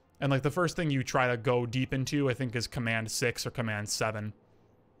 And like the first thing you try to go deep into, I think, is Command 6 or Command 7.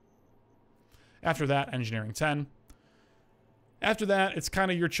 After that, Engineering 10. After that, it's kind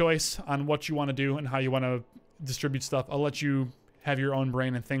of your choice on what you want to do and how you want to distribute stuff. I'll let you have your own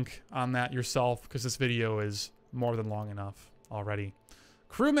brain and think on that yourself, because this video is more than long enough already.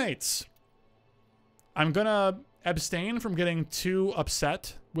 Crewmates. I'm gonna abstain from getting too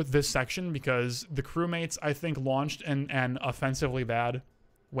upset with this section, because the Crewmates, I think, launched in an offensively bad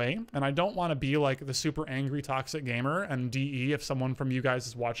way, and I don't want to be like the super angry toxic gamer. And DE, if someone from you guys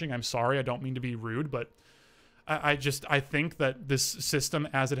is watching, I'm sorry, I don't mean to be rude, but I think that this system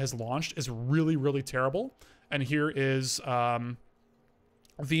as it has launched is really, really terrible. And here is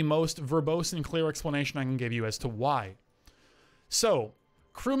the most verbose and clear explanation I can give you as to why. So,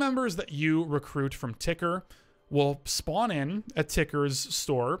 crew members that you recruit from Ticker will spawn in at Ticker's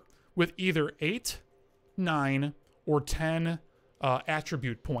store with either 8, 9, or 10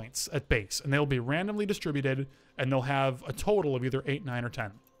 attribute points at base. And they'll be randomly distributed, and they'll have a total of either 8, 9, or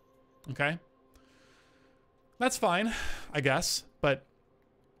 10. Okay? That's fine, I guess. But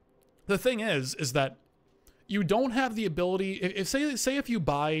the thing is that you don't have the ability... Say if you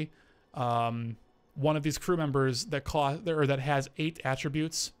buy one of these crew members that has 8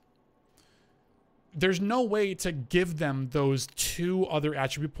 attributes, there's no way to give them those 2 other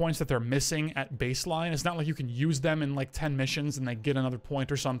attribute points that they're missing at baseline. It's not like you can use them in like 10 missions and they get another point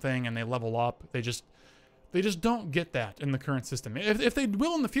or something and they level up. They just don't get that in the current system. If they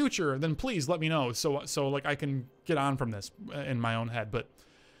will in the future, then please let me know so like I can get on from this in my own head. But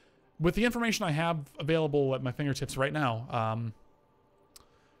with the information I have available at my fingertips right now,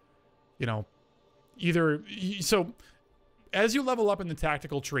 you know, so as you level up in the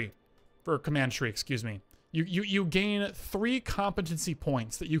tactical tree, or command tree, excuse me, you gain 3 competency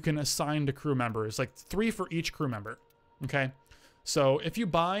points that you can assign to crew members, like 3 for each crew member. Okay. So if you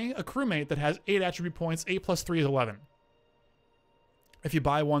buy a crewmate that has 8 attribute points, 8 plus 3 is 11. If you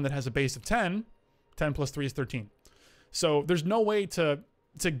buy one that has a base of 10, 10 plus 3 is 13. So there's no way to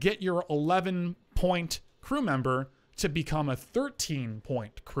get your 11-point crew member to become a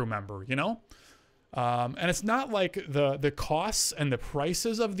 13-point crew member, you know? And it's not like the costs and the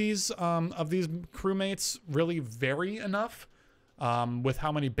prices of these crewmates really vary enough with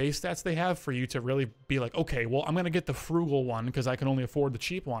how many base stats they have for you to really be like, okay, well, I'm gonna get the frugal one because I can only afford the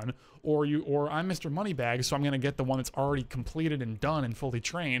cheap one, or I'm Mr. Moneybags, so I'm gonna get the one that's already completed and done and fully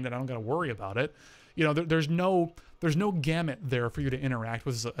trained, and I don't gotta worry about it. You know, there's no gamut there for you to interact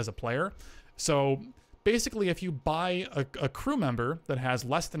with as a player. So basically, if you buy a crew member that has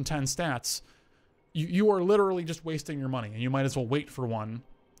less than 10 stats, you are literally just wasting your money, and you might as well wait for one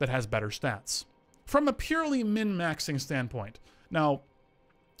that has better stats. From a purely min-maxing standpoint. Now,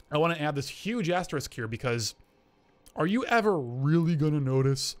 I want to add this huge asterisk here because are you ever really going to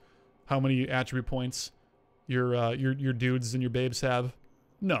notice how many attribute points your dudes and your babes have?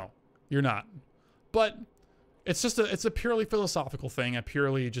 No, you're not. But it's a purely philosophical thing, a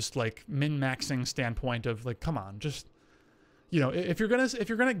purely just like min-maxing standpoint of like, come on, just, you know, if you're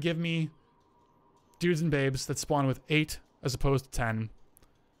gonna give me dudes and babes that spawn with 8 as opposed to 10,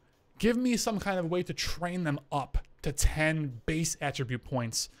 give me some kind of way to train them up to 10 base attribute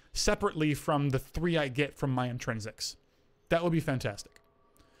points separately from the 3 I get from my intrinsics. That would be fantastic.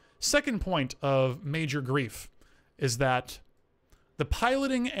 Second point of major grief is that the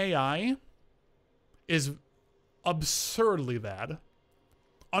piloting AI is absurdly bad.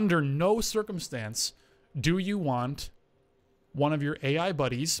 Under no circumstance do you want one of your AI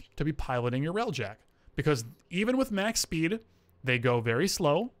buddies to be piloting your Railjack, because even with max speed, they go very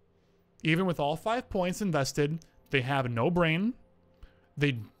slow. Even with all 5 points invested, they have no brain.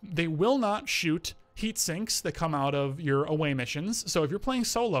 They will not shoot heat sinks that come out of your away missions. So if you're playing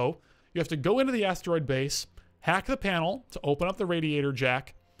solo, you have to go into the asteroid base, hack the panel to open up the radiator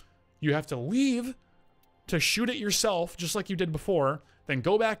jack. You have to leave to shoot it yourself, just like you did before. Then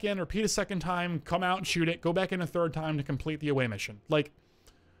go back in, repeat a second time, come out and shoot it, go back in a third time to complete the away mission. Like,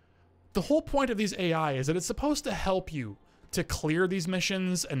 the whole point of these AI is that it's supposed to help you to clear these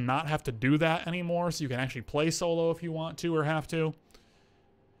missions and not have to do that anymore, so you can actually play solo if you want to or have to.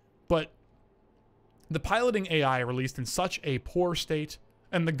 But the piloting AI released in such a poor state,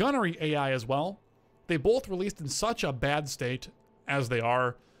 and the gunnery AI as well, they both released in such a bad state as they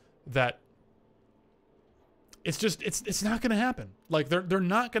are, that it's just, it's not going to happen. Like, they're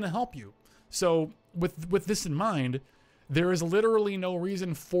not going to help you. So with this in mind, there is literally no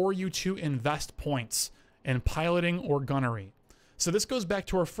reason for you to invest points in piloting or gunnery. So this goes back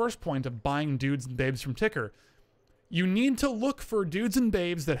to our first point of buying dudes and babes from Ticker. You need to look for dudes and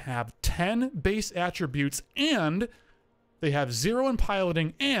babes that have 10 base attributes and they have 0 in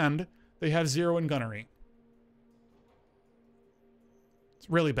piloting and they have 0 in gunnery. It's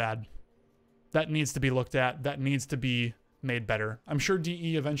really bad. That needs to be looked at. That needs to be made better. I'm sure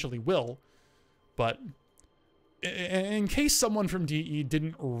DE eventually will, but in case someone from DE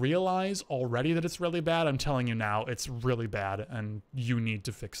didn't realize already that it's really bad, I'm telling you now, it's really bad, and you need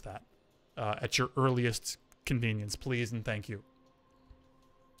to fix that at your earliest convenience, please, and thank you.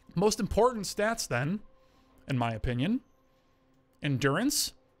 Most important stats, then, in my opinion,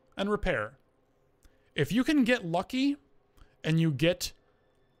 endurance and repair. If you can get lucky and you get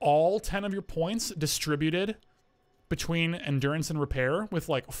all 10 of your points distributed between endurance and repair, with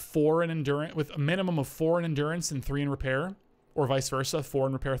like 4 in endurance, with a minimum of 4 in endurance and 3 in repair, or vice versa, 4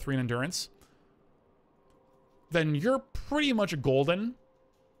 in repair, 3 in endurance, then you're pretty much golden.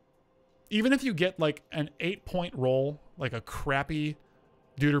 Even if you get like an 8-point roll, like a crappy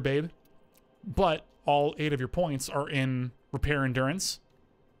dude or babe, but all 8 of your points are in repair endurance,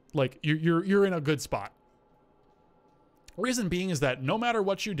 like you're in a good spot. Reason being is that no matter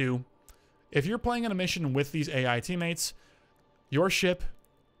what you do, if you're playing in a mission with these AI teammates, your ship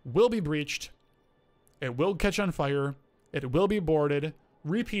will be breached, it will catch on fire, it will be boarded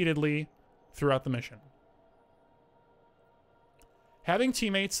repeatedly throughout the mission. Having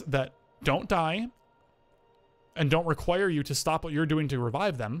teammates that don't die and don't require you to stop what you're doing to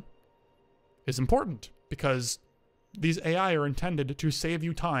revive them is important, because these AI are intended to save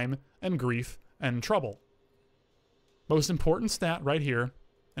you time and grief and trouble. Most important stat right here,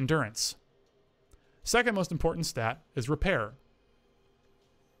 endurance. Second most important stat is repair.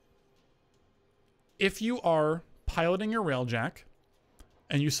 If you are piloting your railjack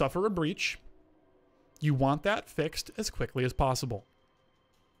and you suffer a breach, you want that fixed as quickly as possible.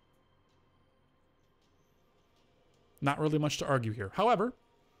 Not really much to argue here. However,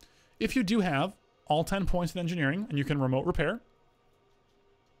 if you do have all 10 points in engineering and you can remote repair,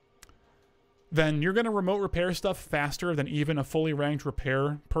 then you're going to remote repair stuff faster than even a fully ranked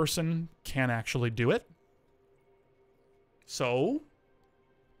repair person can actually do it. So,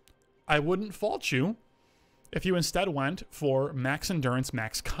 I wouldn't fault you if you instead went for max endurance,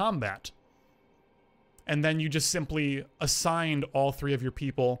 max combat. And then you just simply assigned all 3 of your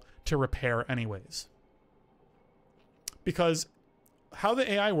people to repair anyways. Because how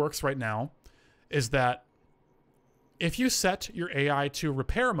the AI works right now is that if you set your AI to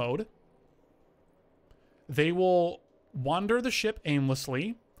repair mode, they will wander the ship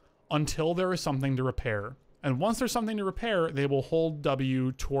aimlessly until there is something to repair. And once there's something to repair, they will hold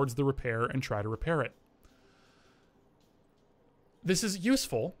W towards the repair and try to repair it. This is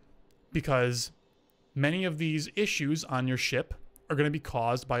useful because many of these issues on your ship are going to be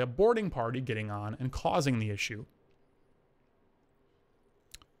caused by a boarding party getting on and causing the issue.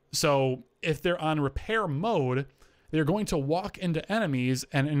 So if they're on repair mode, they're going to walk into enemies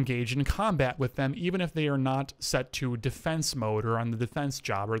and engage in combat with them, even if they are not set to defense mode or on the defense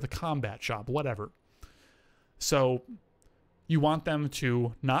job or the combat job, whatever. So you want them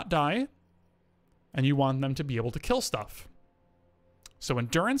to not die, and you want them to be able to kill stuff. So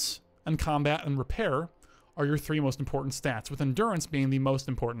endurance and combat and repair are your 3 most important stats, with endurance being the most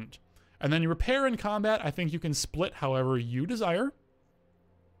important. And then your repair and combat, I think you can split however you desire.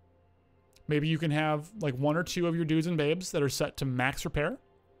 Maybe you can have like 1 or 2 of your dudes and babes that are set to max repair,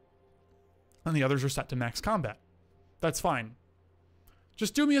 and the others are set to max combat. That's fine.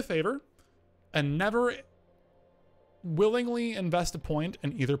 Just do me a favor and never willingly invest a point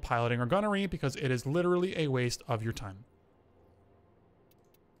in either piloting or gunnery, because it is literally a waste of your time.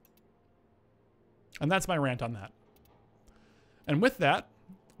 And that's my rant on that. And with that,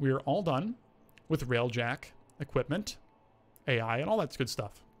 we are all done with Railjack, equipment, AI, and all that good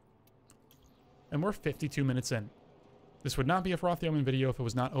stuff. And we're 52 minutes in. This would not be a Frothy Omen video if it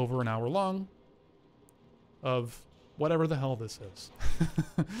was not over an hour long of whatever the hell this is.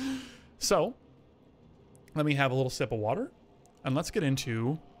 So, let me have a little sip of water, and let's get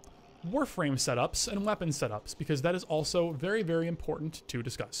into Warframe setups and weapon setups, because that is also very, very important to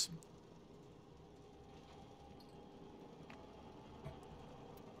discuss.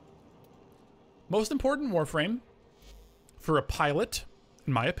 Most important Warframe for a pilot,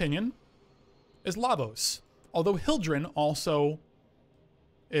 in my opinion, is Lavos. Although Hildren also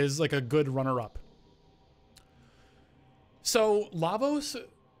is like a good runner-up. So Lavos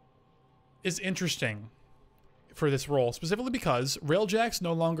is interesting for this role, specifically because Railjacks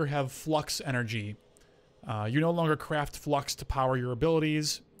no longer have flux energy. You no longer craft flux to power your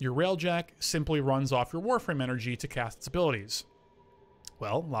abilities. Your Railjack simply runs off your Warframe energy to cast its abilities.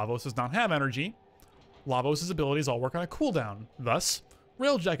 Well, Lavos does not have energy. Lavos' abilities all work on a cooldown. Thus,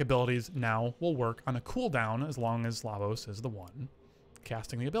 Railjack abilities now will work on a cooldown as long as Lavos is the one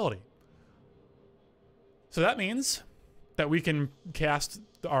casting the ability. So that means that we can cast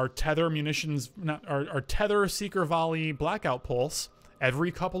our tether munitions, our tether seeker volley blackout pulse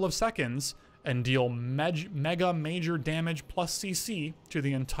every couple of seconds and deal mega major damage plus CC to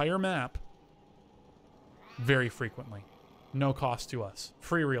the entire map very frequently. No cost to us.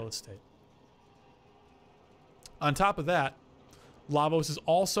 Free real estate. On top of that, Lavos is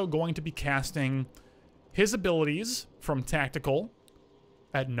also going to be casting his abilities from tactical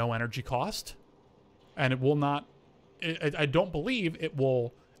at no energy cost. And it will not... I don't believe it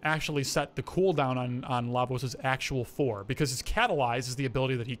will actually set the cooldown on Lavos' actual 4, because his catalyze is the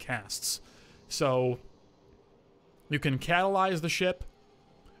ability that he casts. So you can catalyze the ship,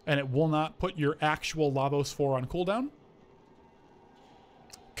 and it will not put your actual Lavos 4 on cooldown.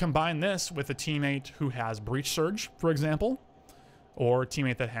 Combine this with a teammate who has Breach Surge, for example, or a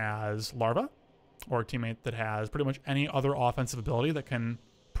teammate that has Larva, or a teammate that has pretty much any other offensive ability that can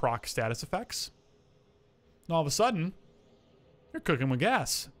proc status effects. And all of a sudden, you're cooking with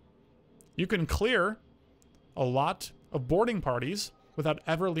gas. You can clear a lot of boarding parties without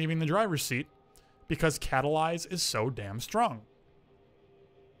ever leaving the driver's seat because Catalyze is so damn strong.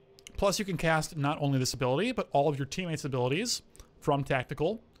 Plus, you can cast not only this ability, but all of your teammates' abilities from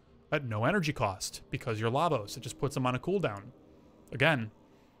tactical at no energy cost because you're Lavos. It just puts them on a cooldown. Again,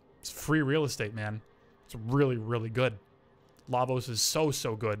 it's free real estate, man. It's really, really good. Lavos is so,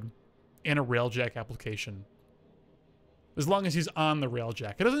 so good in a Railjack application. as long as he's on the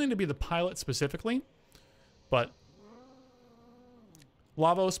Railjack. It doesn't need to be the pilot specifically, but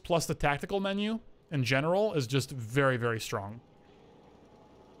Lavos plus the tactical menu in general is just very, very strong.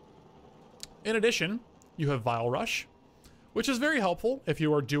 In addition, you have Vile Rush, which is very helpful if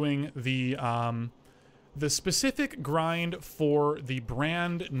you are doing the specific grind for the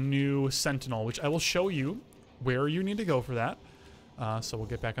brand new Sentinel, which I will show you where you need to go for that. So we'll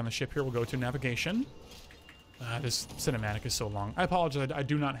get back on the ship here. We'll go to navigation. This cinematic is so long. I apologize. I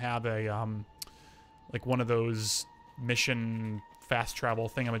do not have a like one of those mission fast travel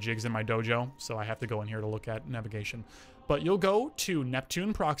thingamajigs in my dojo, so I have to go in here to look at navigation. But you'll go to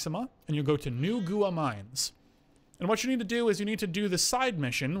Neptune Proxima, and you'll go to New Gua Mines. And what you need to do is you need to do the side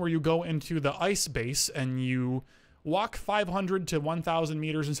mission where you go into the ice base and you walk 500 to 1,000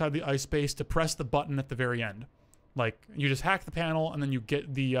 meters inside the ice base to press the button at the very end. Like, you just hack the panel and then you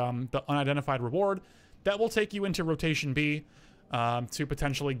get the unidentified reward. That will take you into Rotation B to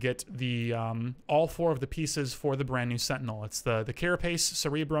potentially get the all 4 of the pieces for the brand new Sentinel. It's the Carapace,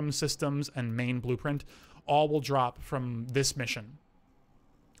 Cerebrum, Systems, and Main Blueprint. All will drop from this mission.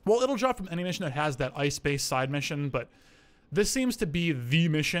 Well, it'll drop from any mission that has that ice-based side mission, but this seems to be the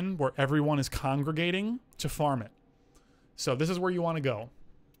mission where everyone is congregating to farm it. So this is where you want to go.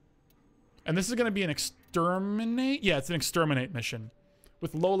 And this is going to be an exterminate? Yeah, it's an exterminate mission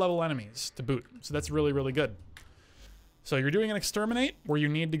with low-level enemies to boot. So that's really, really good. So you're doing an exterminate where you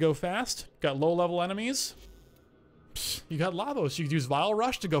need to go fast. Got low-level enemies. You got Lavos. You can use Vile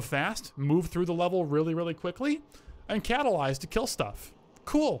Rush to go fast, move through the level really, really quickly, and Catalyze to kill stuff.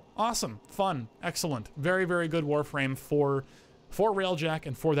 Cool, awesome, fun, excellent. Very, very good Warframe for Railjack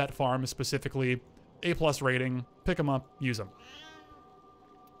and for that farm specifically. A+ rating, pick them up, use them.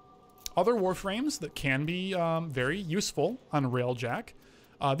 Other Warframes that can be very useful on Railjack.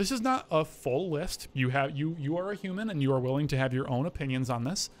 This is not a full list. You are a human and you are willing to have your own opinions on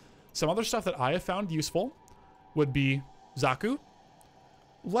this. Some other stuff that I have found useful would be Zaku.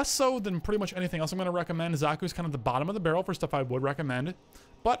 Less so than pretty much anything else I'm going to recommend. Zaku's kind of the bottom of the barrel for stuff I would recommend.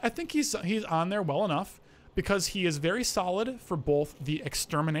 But I think he's on there well enough because he is very solid for both the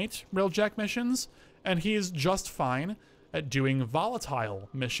Exterminate Railjack missions and he is just fine at doing volatile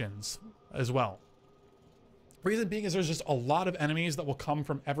missions as well. Reason being is there's just a lot of enemies that will come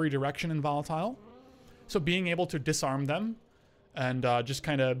from every direction in volatile. So being able to disarm them and just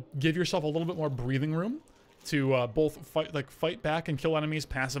kind of give yourself a little bit more breathing room to both fight back and kill enemies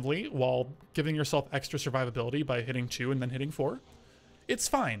passively while giving yourself extra survivability by hitting 2 and then hitting 4. It's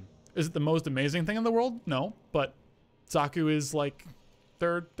fine. Is it the most amazing thing in the world? No, but Zaku is like,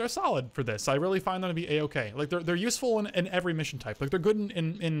 they're solid for this. I really find them to be a-okay. Like they're useful in every mission type. Like they're good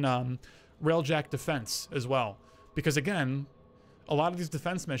in Railjack defense as well. Because again, a lot of these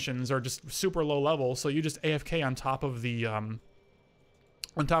defense missions are just super low level, so you just AFK on top of the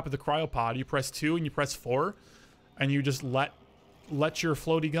cryopod. You press 2 and you press 4, and you just let your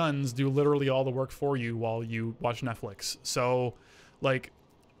floaty guns do literally all the work for you while you watch Netflix. So, like,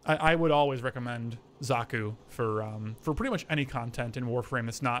 I would always recommend Zaku for pretty much any content in Warframe.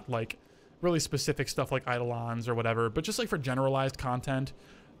 It's not like really specific stuff like Eidolons or whatever, but just like for generalized content.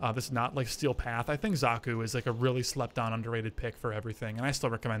 That's not like Steel Path. I think Zaku is like a really slept on, underrated pick for everything, and I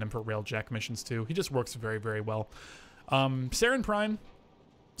still recommend him for Railjack missions too. He just works very, very well. Saren Prime.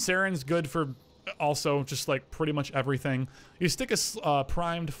 Saren's good for also just like pretty much everything. You stick a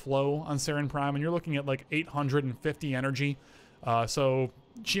primed flow on Saren Prime and you're looking at like 850 energy. So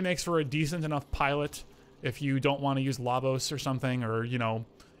she makes for a decent enough pilot if you don't want to use Lavos or something, or, you know,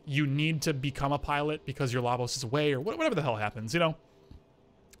 you need to become a pilot because your Lavos is away or whatever the hell happens, you know.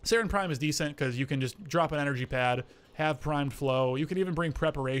 Saren Prime is decent because you can just drop an energy pad, have primed flow. You can even bring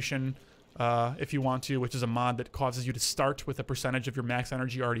preparation if you want to, which is a mod that causes you to start with a percentage of your max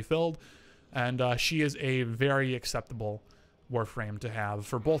energy already filled. And she is a very acceptable Warframe to have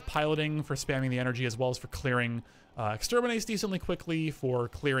for both piloting, for spamming the energy, as well as for clearing exterminates decently quickly, for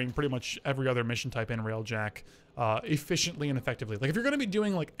clearing pretty much every other mission type in Railjack efficiently and effectively. Like if you're going to be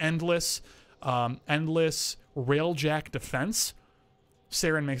doing like endless Railjack defense,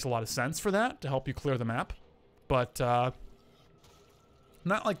 Saren makes a lot of sense for that to help you clear the map. But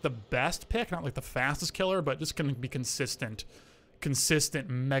not like the best pick, not like the fastest killer, but just going to be consistent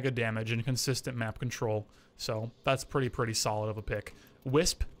mega damage and consistent map control. So that's pretty solid of a pick.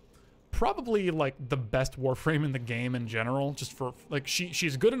 Wisp, probably like the best Warframe in the game in general. Just for like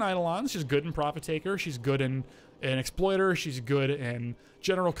she's good in Eidolons, she's good in Profit Taker, she's good in Exploiter, she's good in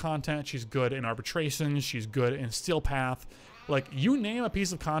general content, she's good in Arbitration, she's good in Steel Path. Like you name a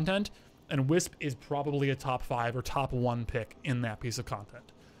piece of content, and Wisp is probably a top 5 or top 1 pick in that piece of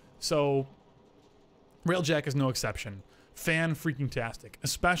content. So Railjack is no exception. fan-freaking-tastic,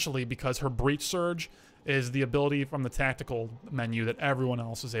 especially because her Breach Surge is the ability from the tactical menu that everyone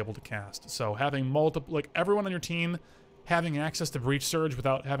else is able to cast. So having multiple, like everyone on your team having access to Breach Surge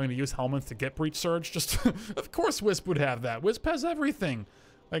without having to use helmets to get Breach Surge, just, of course Wisp would have that. Wisp has everything.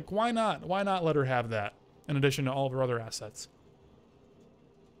 Like, why not? Why not let her have that, in addition to all of her other assets?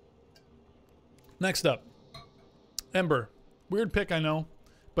 Next up, Ember. Weird pick, I know.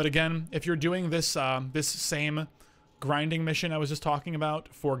 But again, if you're doing this this same grinding mission I was just talking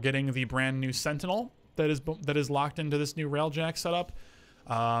about for getting the brand new Sentinel that is locked into this new Railjack setup,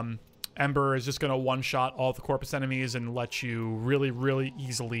 Ember is just going to one-shot all the Corpus enemies and let you really, really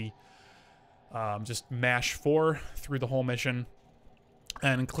easily just mash 4 through the whole mission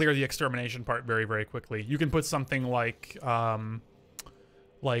and clear the extermination part very, very quickly. You can put something like the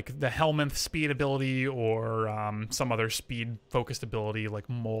Helminth speed ability or some other speed-focused ability like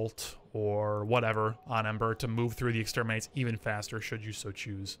Molt or whatever on Ember to move through the exterminates even faster should you so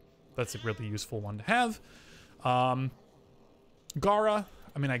choose. That's a really useful one to have. Gara,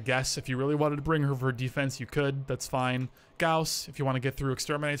 I mean, I guess if you really wanted to bring her for defense, you could. That's fine. Gauss, if you want to get through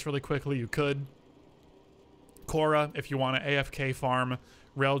exterminates really quickly, you could. Korra, if you want to AFK farm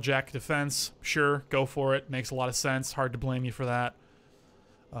Railjack defense, sure, go for it. Makes a lot of sense. Hard to blame you for that.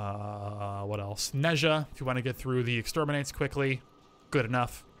 What else? Neja, if you want to get through the exterminates quickly, good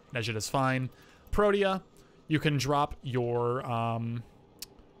enough. Neja is fine. Protea, you can drop your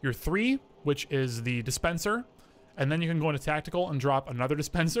 3, which is the dispenser, and then you can go into tactical and drop another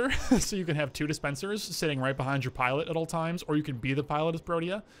dispenser, so you can have 2 dispensers sitting right behind your pilot at all times, or you can be the pilot as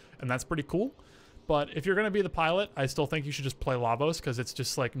Protea, and that's pretty cool. But if you're going to be the pilot, I still think you should just play Lavos, because it's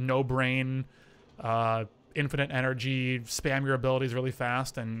just like no brain, infinite energy, spam your abilities really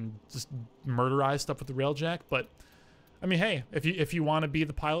fast, and just murderize stuff with the Railjack. But I mean, hey, if you want to be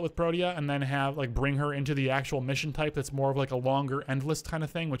the pilot with Protea and then have like bring her into the actual mission type that's more of like a longer endless kind of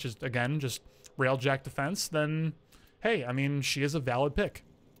thing, which is again just Railjack defense, then hey, I mean, she is a valid pick.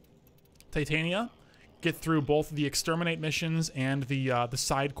 Titania, get through both the exterminate missions and the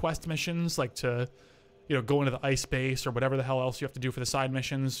side quest missions, like to, you know, go into the ice base or whatever the hell else you have to do for the side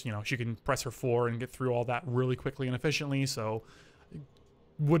missions. You know, she can press her 4 and get through all that really quickly and efficiently. So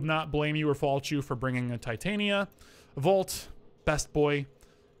would not blame you or fault you for bringing a Titania. Volt, best boy,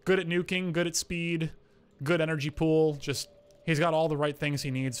 good at nuking, good at speed, good energy pool. Just he's got all the right things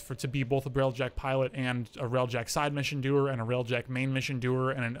he needs to be both a Railjack pilot and a Railjack side mission doer and a Railjack main mission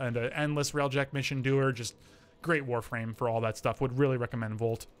doer and an endless Railjack mission doer. Just great Warframe for all that stuff. Would really recommend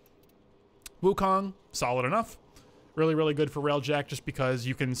Volt. Wukong, solid enough. Really, really good for Railjack just because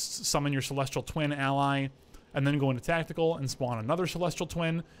you can summon your Celestial Twin ally and then go into tactical and spawn another Celestial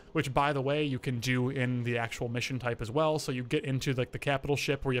Twin, which, by the way, you can do in the actual mission type as well. So you get into like the capital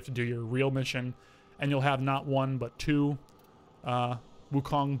ship where you have to do your real mission, and you'll have not 1 but 2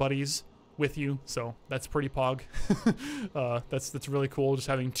 Wukong buddies with you. So that's pretty pog. That's really cool. Just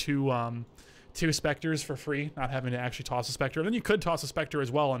having 2 Spectres for free, not having to actually toss a Spectre. And then you could toss a Spectre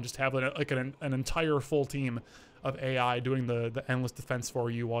as well and just have like an entire full team of AI doing the endless defense for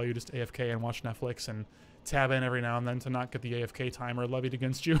you while you just AFK and watch Netflix and tab in every now and then to not get the AFK timer levied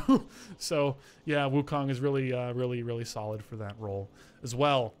against you. So yeah, Wukong is really, really solid for that role as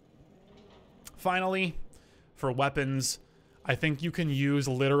well. Finally, for weapons, I think you can use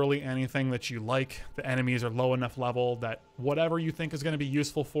literally anything that you like. The enemies are low enough level that whatever you think is going to be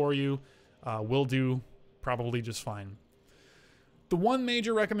useful for you will do probably just fine. The one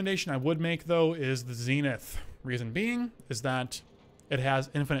major recommendation I would make, though, is the Zenith. Reason being is that it has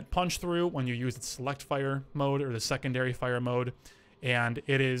infinite punch through when you use its select fire mode or the secondary fire mode, and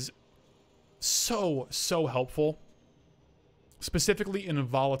it is so helpful, specifically in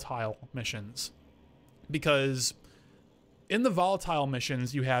volatile missions, because in the volatile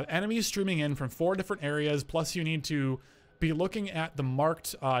missions you have enemies streaming in from 4 different areas, plus you need to be looking at the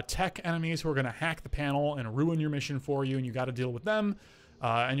marked tech enemies who are going to hack the panel and ruin your mission for you, and you got to deal with them.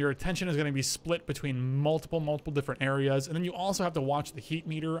 And your attention is going to be split between multiple different areas. And then you also have to watch the heat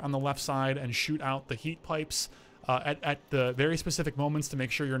meter on the left side and shoot out the heat pipes at the very specific moments to make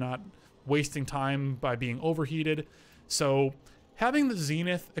sure you're not wasting time by being overheated. So having the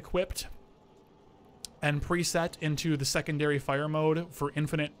Zenith equipped and preset into the secondary fire mode for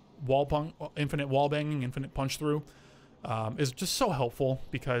infinite wall banging, infinite punch through, is just so helpful,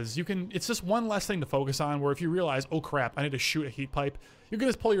 because you can, it's just one less thing to focus on, where if you realize, oh crap, I need to shoot a heat pipe, you can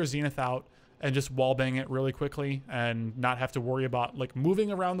just pull your Zenith out and just wall bang it really quickly and not have to worry about like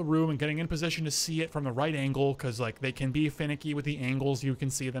moving around the room and getting in position to see it from the right angle, because like they can be finicky with the angles you can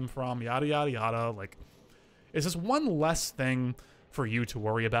see them from, yada yada yada. Like, it's just one less thing for you to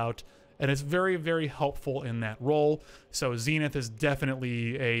worry about. and it's very, very helpful in that role. So Zenith is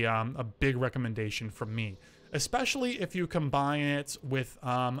definitely a big recommendation from me, especially if you combine it with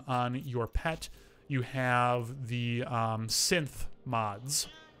on your pet. You have the synth mods.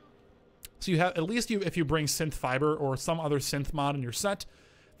 So you have, at least if you bring synth fiber or some other synth mod in your set,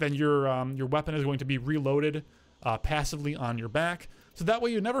 then your weapon is going to be reloaded passively on your back. So that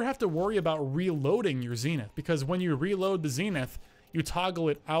way you never have to worry about reloading your Zenith, because when you reload the Zenith, you toggle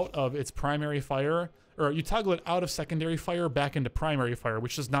it out of its primary fire, or you toggle it out of secondary fire back into primary fire,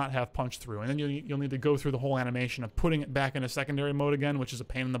 which does not have punch through. And then you'll need to go through the whole animation of putting it back into secondary mode again, which is a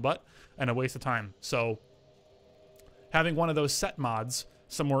pain in the butt and a waste of time. So having one of those set mods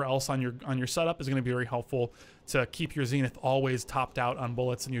somewhere else on your setup is going to be very helpful to keep your Zenith always topped out on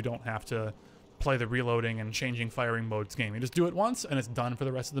bullets, and you don't have to play the reloading and changing firing modes game. You just do it once and it's done for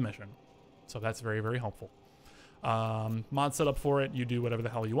the rest of the mission. So that's very, very helpful. Mod setup for it, you do whatever the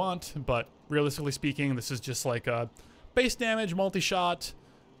hell you want, but realistically speaking, this is just like a base damage, multi-shot,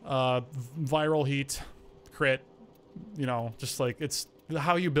 viral heat, crit, you know, just like it's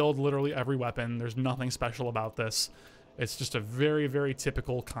how you build literally every weapon. There's nothing special about this. It's just a very, very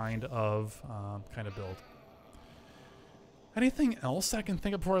typical kind of build. Anything else I can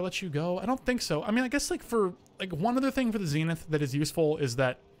think of before I let you go? I don't think so. I mean, I guess like one other thing for the Zenith that is useful is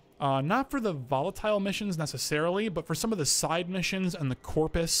that not for the volatile missions necessarily, but for some of the side missions and the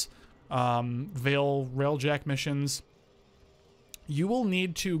Corpus Veil Railjack missions, you will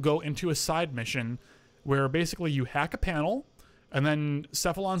need to go into a side mission where basically you hack a panel, and then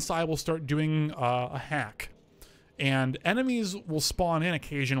Cephalon Psi will start doing a hack. And enemies will spawn in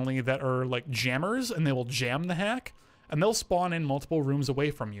occasionally that are like jammers, and they will jam the hack, and they'll spawn in multiple rooms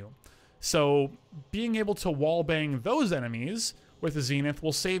away from you. So being able to wallbang those enemies with the Zenith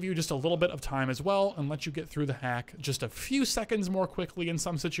will save you just a little bit of time as well, and let you get through the hack just a few seconds more quickly in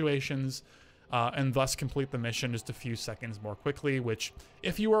some situations, and thus complete the mission just a few seconds more quickly, which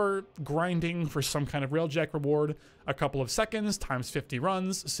if you are grinding for some kind of Railjack reward, a couple of seconds times 50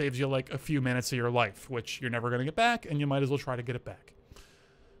 runs saves you like a few minutes of your life, which you're never going to get back, and you might as well try to get it back.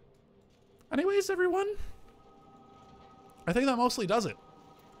 Anyways, everyone, I think that mostly does it.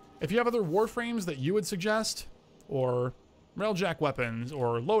 If you have other Warframes that you would suggest, or Railjack weapons,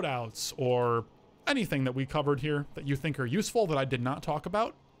 or loadouts, or anything that we covered here that you think are useful that I did not talk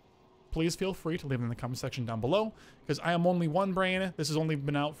about, please feel free to leave them in the comment section down below, because I am only one brain. This has only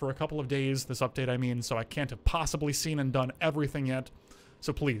been out for a couple of days, this update I mean, so I can't have possibly seen and done everything yet.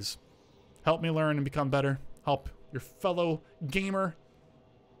 So please, help me learn and become better. Help your fellow gamer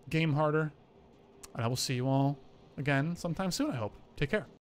game harder. And I will see you all again sometime soon, I hope. Take care.